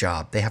tough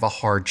job. They have a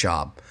hard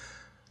job.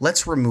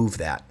 Let's remove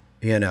that,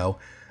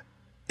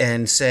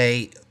 and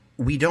say...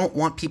 We don't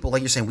want people,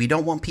 like you're saying, we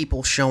don't want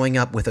people showing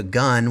up with a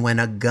gun when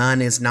a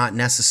gun is not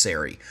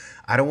necessary.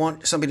 I don't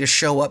want somebody to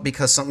show up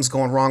because something's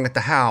going wrong at the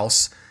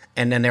house,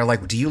 and then they're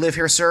like, do you live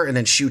here, sir? And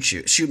then shoot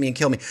me and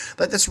kill me.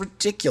 But that's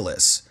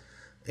ridiculous,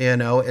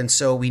 and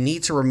so we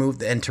need to remove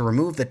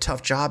the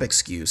tough job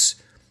excuse.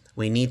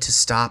 We need to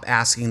stop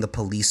asking the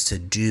police to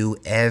do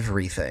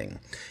everything.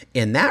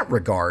 In that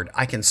regard,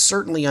 I can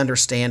certainly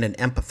understand and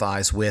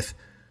empathize with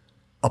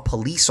a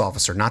police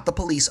officer, not the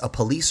police, a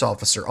police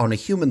officer on a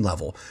human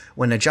level.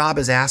 When a job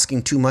is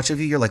asking too much of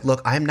you, you're like, look,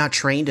 I am not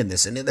trained in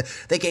this. And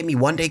they gave me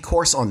 1 day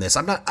course on this.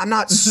 I'm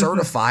not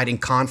certified in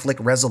conflict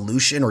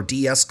resolution or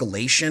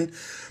de-escalation.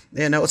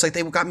 You know, it's like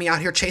they got me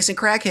out here chasing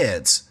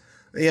crackheads,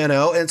 you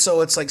know? And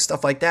so it's like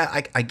stuff like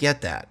that. I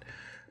get that.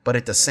 But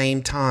at the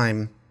same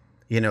time,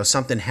 you know,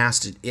 something has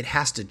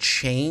to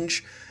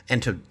change,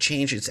 and to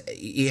change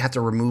you have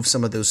to remove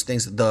some of those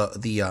things,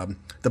 the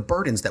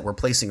burdens that we're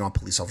placing on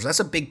police officers. That's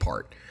a big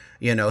part,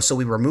 you know, so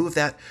we remove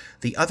that.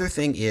 The other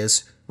thing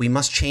is we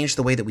must change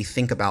the way that we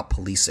think about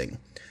policing,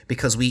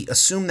 because we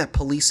assume that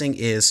policing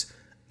is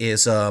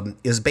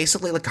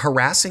basically like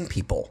harassing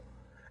people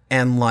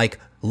and like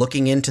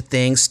looking into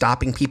things,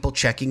 stopping people,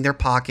 checking their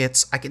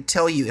pockets. I can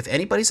tell you, if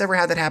anybody's ever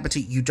had that happen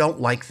to you, you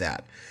don't like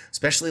that,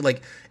 especially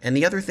like, and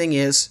the other thing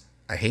is,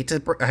 I hate to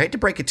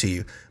break it to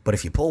you, but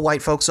if you pull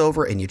white folks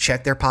over and you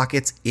check their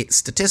pockets,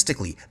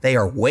 statistically, they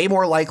are way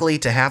more likely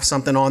to have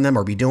something on them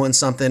or be doing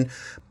something.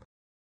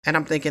 And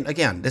I'm thinking,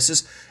 again,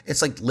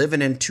 it's like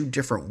living in two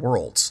different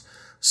worlds.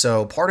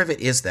 So part of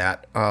it is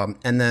that.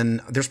 And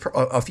then there's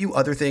a few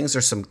other things.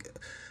 There's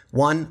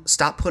one,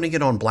 stop putting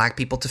it on black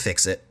people to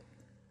fix it.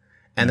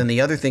 And then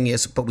the other thing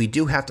is, but we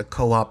do have to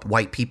co-opt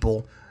white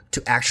people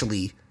to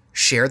actually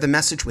share the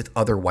message with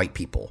other white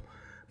people.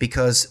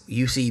 Because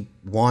you see,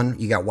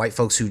 you got white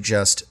folks who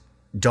just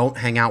don't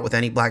hang out with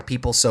any black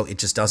people, so it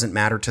just doesn't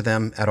matter to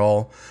them at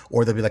all.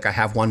 Or they'll be like, I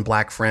have one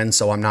black friend,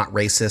 so I'm not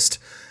racist.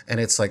 And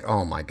it's like,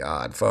 oh my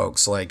God,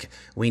 folks, like,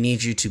 we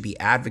need you to be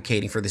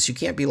advocating for this. You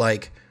can't be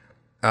like,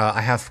 I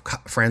have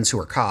friends who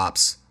are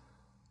cops,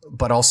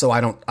 but also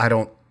I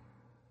don't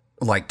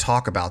like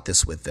talk about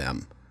this with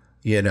them,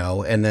 you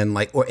know, and then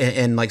like,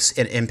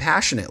 and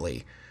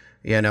passionately.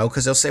 You know,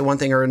 because they'll say one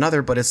thing or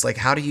another, but it's like,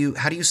 how do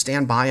you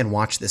stand by and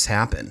watch this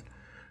happen?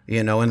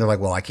 You know, and they're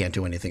like, well, I can't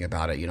do anything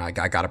about it. You know, I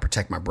got to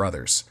protect my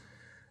brothers.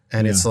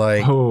 And it's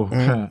like,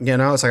 you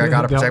know, it's like, I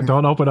got to protect.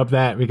 Don't open up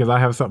that, because I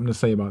have something to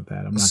say about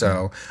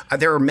that.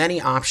 There are many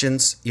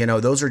options, you know,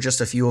 those are just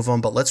a few of them,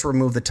 but let's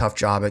remove the tough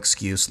job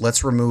excuse.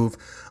 Let's remove,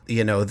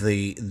 you know,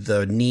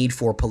 the need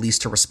for police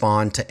to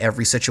respond to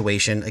every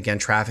situation. Again,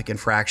 traffic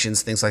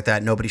infractions, things like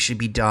that. Nobody should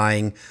be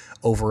dying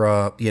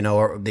over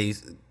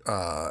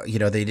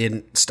they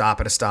didn't stop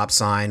at a stop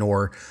sign,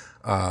 or,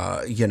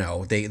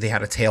 they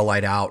had a tail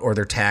light out, or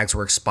their tags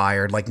were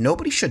expired. Like,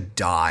 nobody should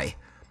die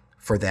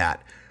for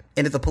that.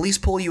 And if the police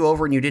pull you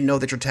over and you didn't know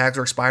that your tags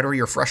are expired, or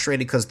you're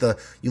frustrated because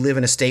you live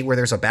in a state where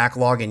there's a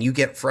backlog and you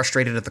get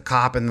frustrated at the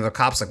cop, and the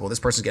cop's like, well, this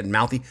person's getting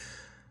mouthy.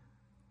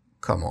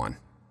 Come on.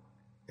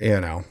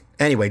 You know.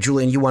 Anyway,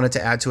 Julian, you wanted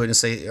to add to it and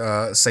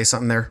say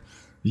something there?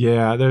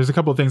 Yeah, there's a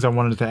couple of things I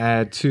wanted to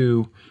add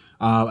too.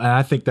 And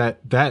I think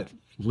that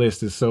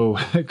list is so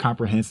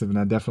comprehensive, and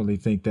I definitely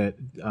think that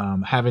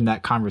having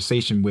that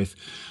conversation with,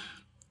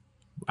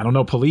 I don't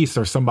know, police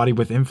or somebody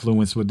with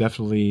influence would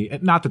definitely,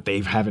 not that they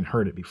haven't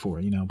heard it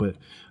before, you know, but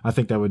I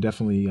think that would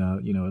definitely,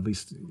 at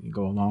least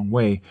go a long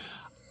way.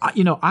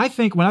 I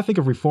think when I think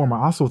of reform,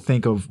 I also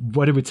think of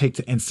what it would take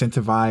to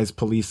incentivize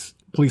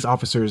police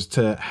officers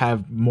to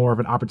have more of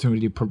an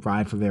opportunity to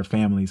provide for their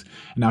families.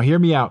 Now, hear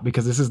me out,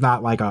 because this is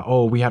not like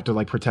we have to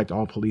like protect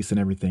all police and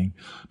everything.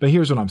 But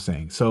here's what I'm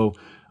saying. So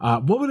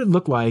what would it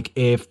look like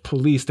if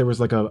police, there was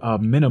like a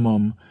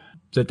minimum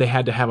that they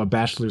had to have a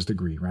bachelor's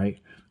degree, right?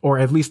 Or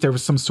at least there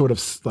was some sort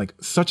of like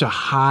such a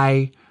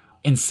high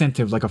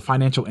incentive, like a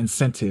financial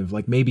incentive,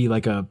 like maybe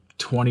like a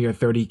 20 or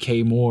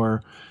 30K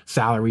more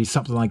salary,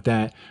 something like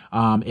that,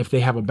 if they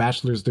have a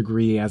bachelor's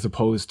degree as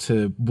opposed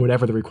to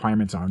whatever the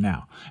requirements are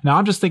now. Now,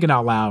 I'm just thinking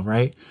out loud,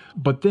 right?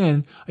 But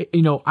then,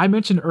 I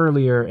mentioned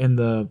earlier in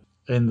the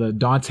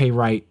Daunte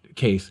Wright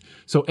case.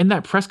 So in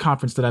that press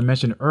conference that I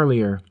mentioned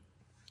earlier,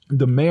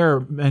 the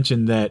mayor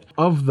mentioned that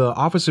of the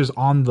officers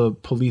on the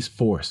police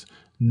force,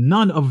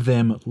 none of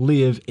them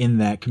live in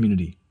that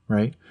community,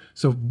 right?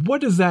 So what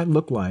does that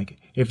look like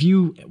if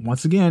you,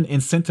 once again,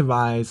 heavily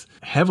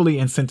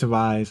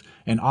incentivize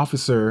an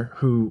officer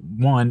who,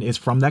 one, is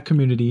from that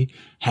community,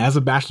 has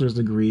a bachelor's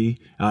degree,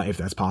 if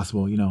that's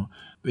possible,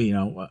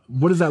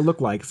 what does that look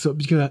like? So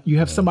because you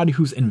have somebody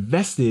who's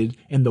invested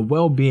in the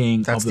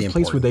well-being of the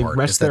place where they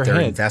rest their head.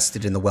 They're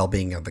invested in the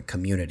well-being of the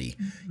community.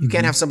 You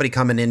can't have somebody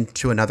coming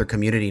into another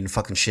community and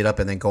fucking shit up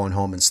and then going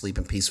home and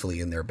sleeping peacefully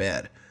in their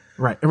bed.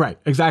 Right.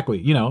 Exactly.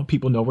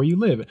 People know where you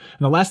live. And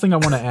the last thing I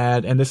want to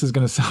add, and this is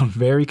going to sound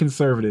very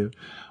conservative,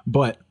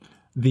 but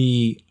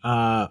the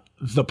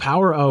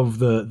power of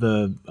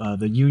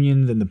the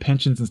unions and the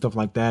pensions and stuff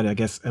like that, I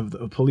guess, of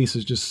the police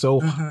is just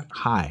so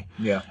high.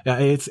 Yeah.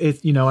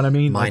 It's you know what I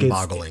mean?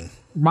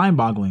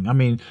 Mind-boggling. I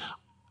mean,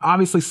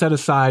 obviously set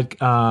aside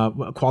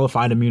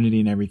qualified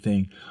immunity and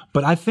everything,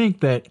 but I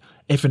think that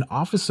if an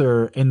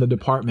officer in the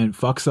department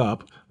fucks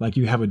up, like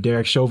you have a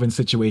Derek Chauvin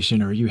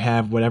situation, or you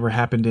have whatever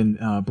happened in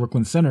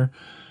Brooklyn Center,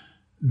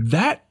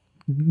 that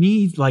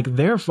needs, like,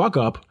 their fuck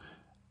up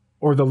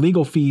or the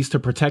legal fees to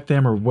protect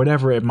them or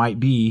whatever it might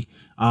be,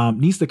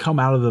 needs to come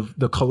out of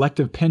the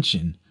collective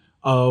pension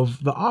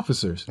of the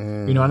officers.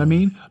 You know what I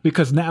mean?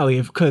 Because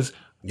Natalie, because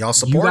Y'all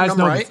supporting them,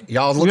 right?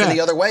 Y'all looking the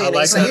other way and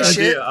ain't saying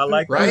shit. I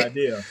like right? that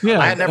idea. Yeah,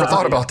 I had never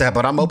thought about that,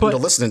 but I'm open to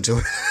listening to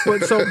it.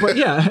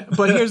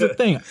 But here's the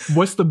thing: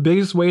 what's the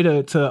biggest way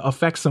to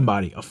affect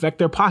somebody? Affect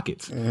their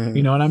pockets.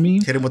 You know what I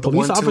mean? Hit him with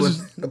Police the 1-2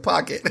 officers, in the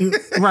pocket.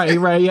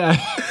 right,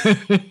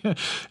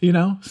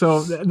 yeah.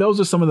 So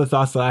those are some of the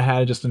thoughts that I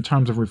had just in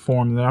terms of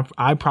reform. And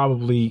I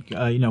probably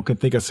could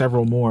think of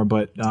several more,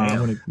 but I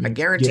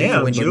guarantee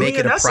you, when you make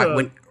it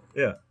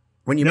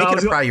when you make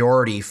it a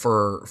priority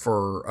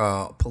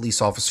for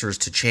police officers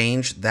to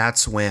change,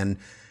 that's when,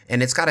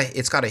 and it's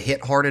gotta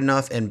hit hard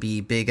enough and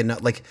be big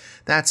enough. Like,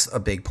 that's a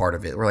big part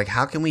of it. We're like,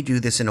 how can we do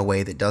this in a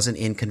way that doesn't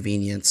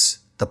inconvenience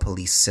the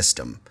police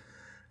system?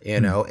 You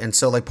know, and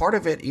so like part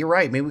of it, you're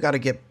right. Maybe we gotta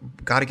get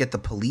the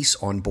police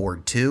on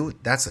board too.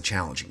 That's the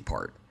challenging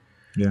part.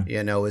 Yeah,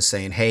 is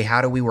saying, hey,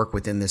 how do we work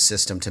within this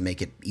system to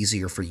make it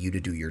easier for you to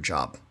do your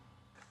job?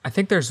 I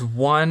think there's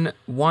one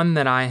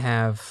that I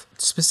have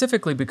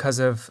specifically because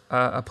of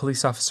a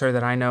police officer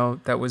that I know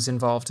that was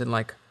involved in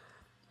like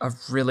a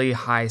really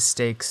high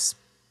stakes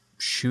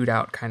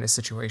shootout kind of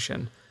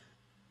situation,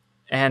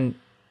 and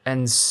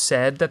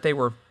said that they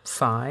were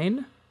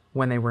fine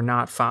when they were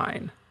not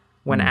fine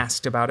when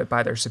asked about it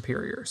by their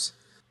superiors.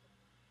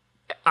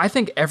 I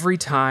think every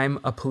time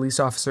a police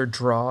officer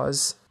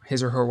draws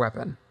his or her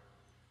weapon,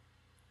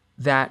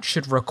 that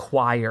should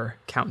require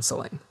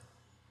counseling.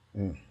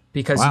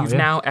 Because you've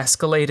now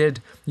escalated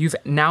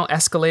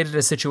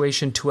a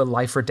situation to a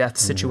life or death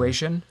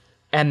situation,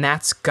 and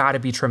that's got to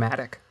be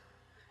traumatic,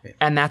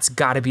 and that's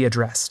got to be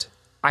addressed.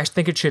 I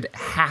think it should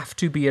have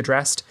to be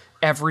addressed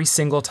every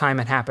single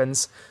time it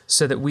happens,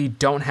 so that we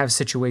don't have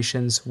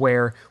situations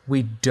where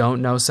we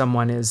don't know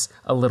someone is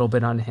a little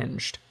bit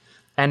unhinged,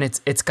 and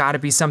it's got to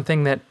be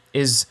something that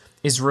is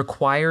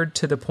required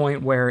to the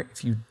point where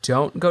if you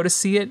don't go to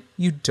see it,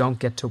 you don't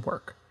get to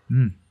work.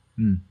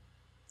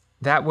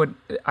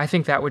 I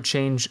think that would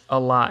change a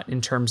lot in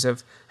terms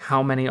of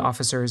how many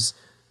officers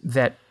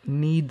that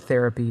need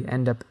therapy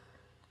end up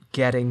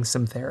getting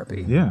some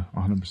therapy. Yeah,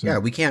 100%. Yeah,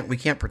 we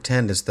can't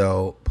pretend as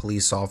though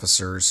police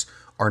officers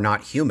are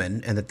not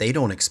human and that they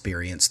don't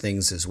experience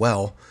things as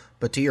well.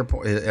 But to your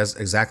point, as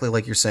exactly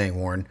like you're saying,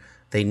 Warren,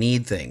 they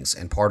need things,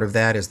 and part of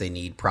that is they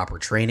need proper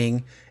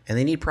training and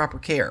they need proper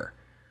care.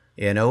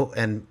 And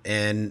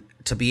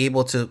to be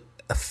able to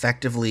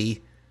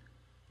effectively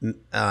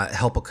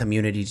help a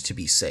community to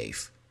be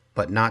safe,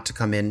 but not to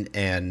come in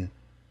and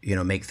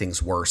make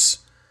things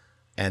worse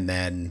and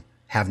then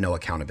have no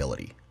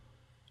accountability.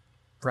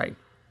 Right.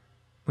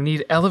 We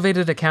need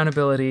elevated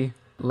accountability,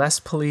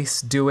 less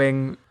police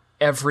doing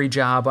every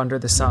job under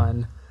the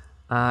sun,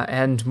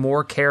 and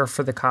more care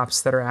for the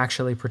cops that are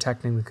actually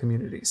protecting the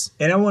communities.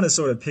 And I want to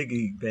sort of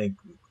piggyback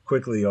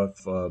quickly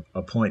off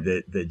a point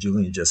that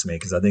Julian just made,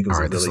 because I think it was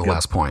a really this is good the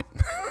last point.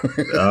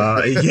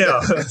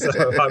 Yeah,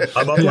 so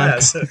I'm up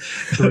last.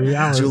 3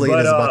 hours. Julian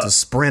is about to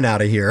sprint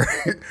out of here.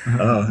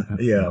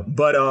 Yeah,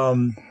 but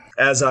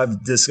as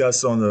I've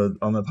discussed on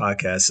the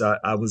podcast,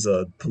 I was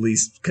a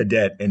police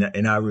cadet,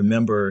 and I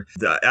remember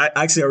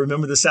I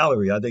remember the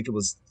salary. I think it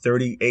was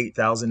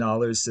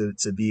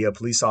 $38,000 to be a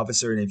police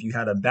officer, and if you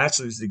had a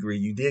bachelor's degree,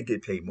 you did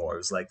get paid more. It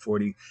was like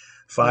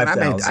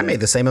 $45,000. I made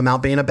the same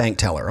amount being a bank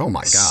teller. Oh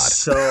my God.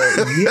 So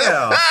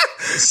yeah.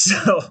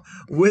 So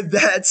with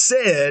that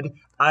said,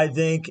 I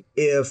think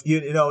if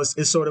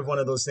it's sort of one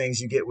of those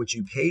things, you get what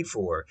you paid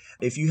for.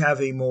 If you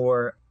have a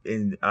more,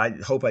 and I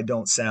hope I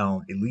don't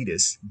sound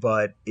elitist,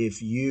 but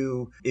if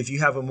you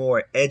have a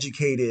more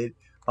educated,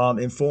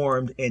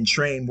 informed, and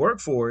trained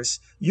workforce,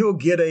 you'll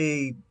get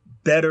a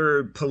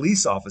better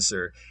police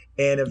officer.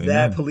 And if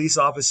that police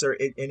officer,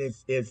 and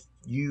if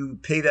you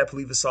pay that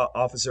police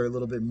officer a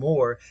little bit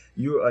more,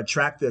 you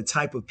attract the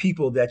type of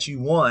people that you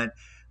want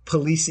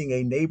policing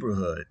a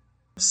neighborhood.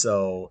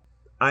 So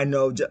I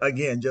know,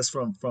 again, just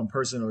from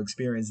personal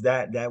experience,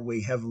 that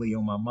weighed heavily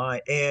on my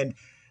mind. And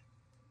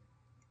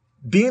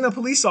being a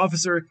police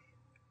officer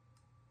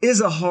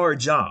is a hard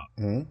job.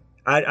 Mm-hmm.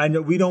 I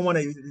know we don't want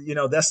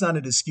to, that's not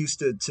an excuse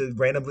to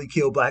randomly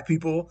kill black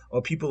people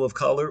or people of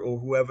color or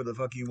whoever the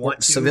fuck you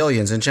want to.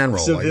 Civilians in general.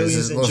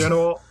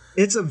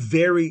 It's a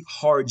very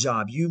hard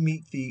job. You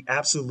meet the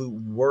absolute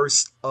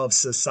worst of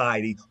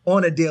society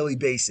on a daily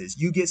basis.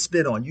 You get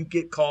spit on. You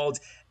get called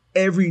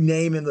every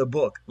name in the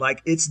book.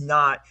 Like, it's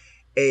not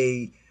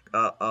a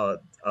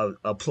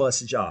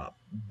plus job.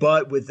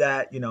 But with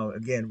that,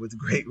 again, with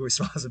great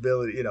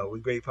responsibility,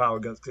 with great power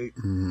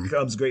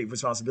comes great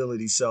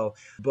responsibility. So,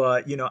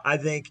 but, I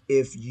think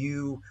if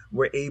you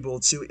were able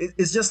to,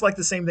 it's just like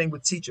the same thing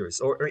with teachers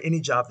or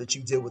any job that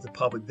you deal with the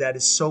public that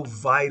is so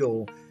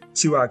vital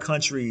to our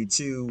country,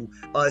 to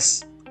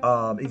us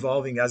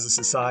evolving as a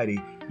society.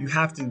 You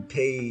have to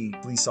pay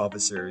police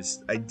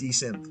officers a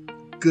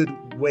decent, good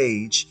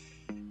wage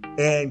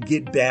and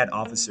get bad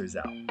officers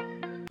out.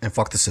 And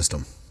fuck the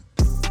system.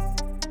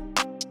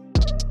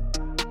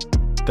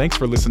 Thanks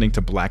for listening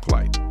to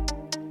Blacklight.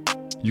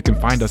 You can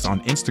find us on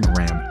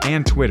Instagram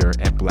and Twitter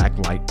at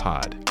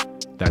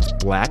BlacklightPod. That's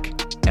Black,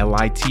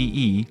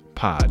 L-I-T-E,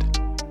 Pod.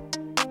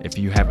 If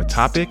you have a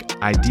topic,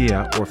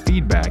 idea, or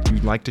feedback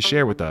you'd like to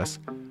share with us,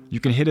 you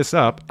can hit us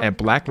up at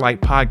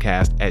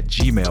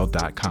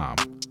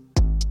blacklightpodcast@gmail.com.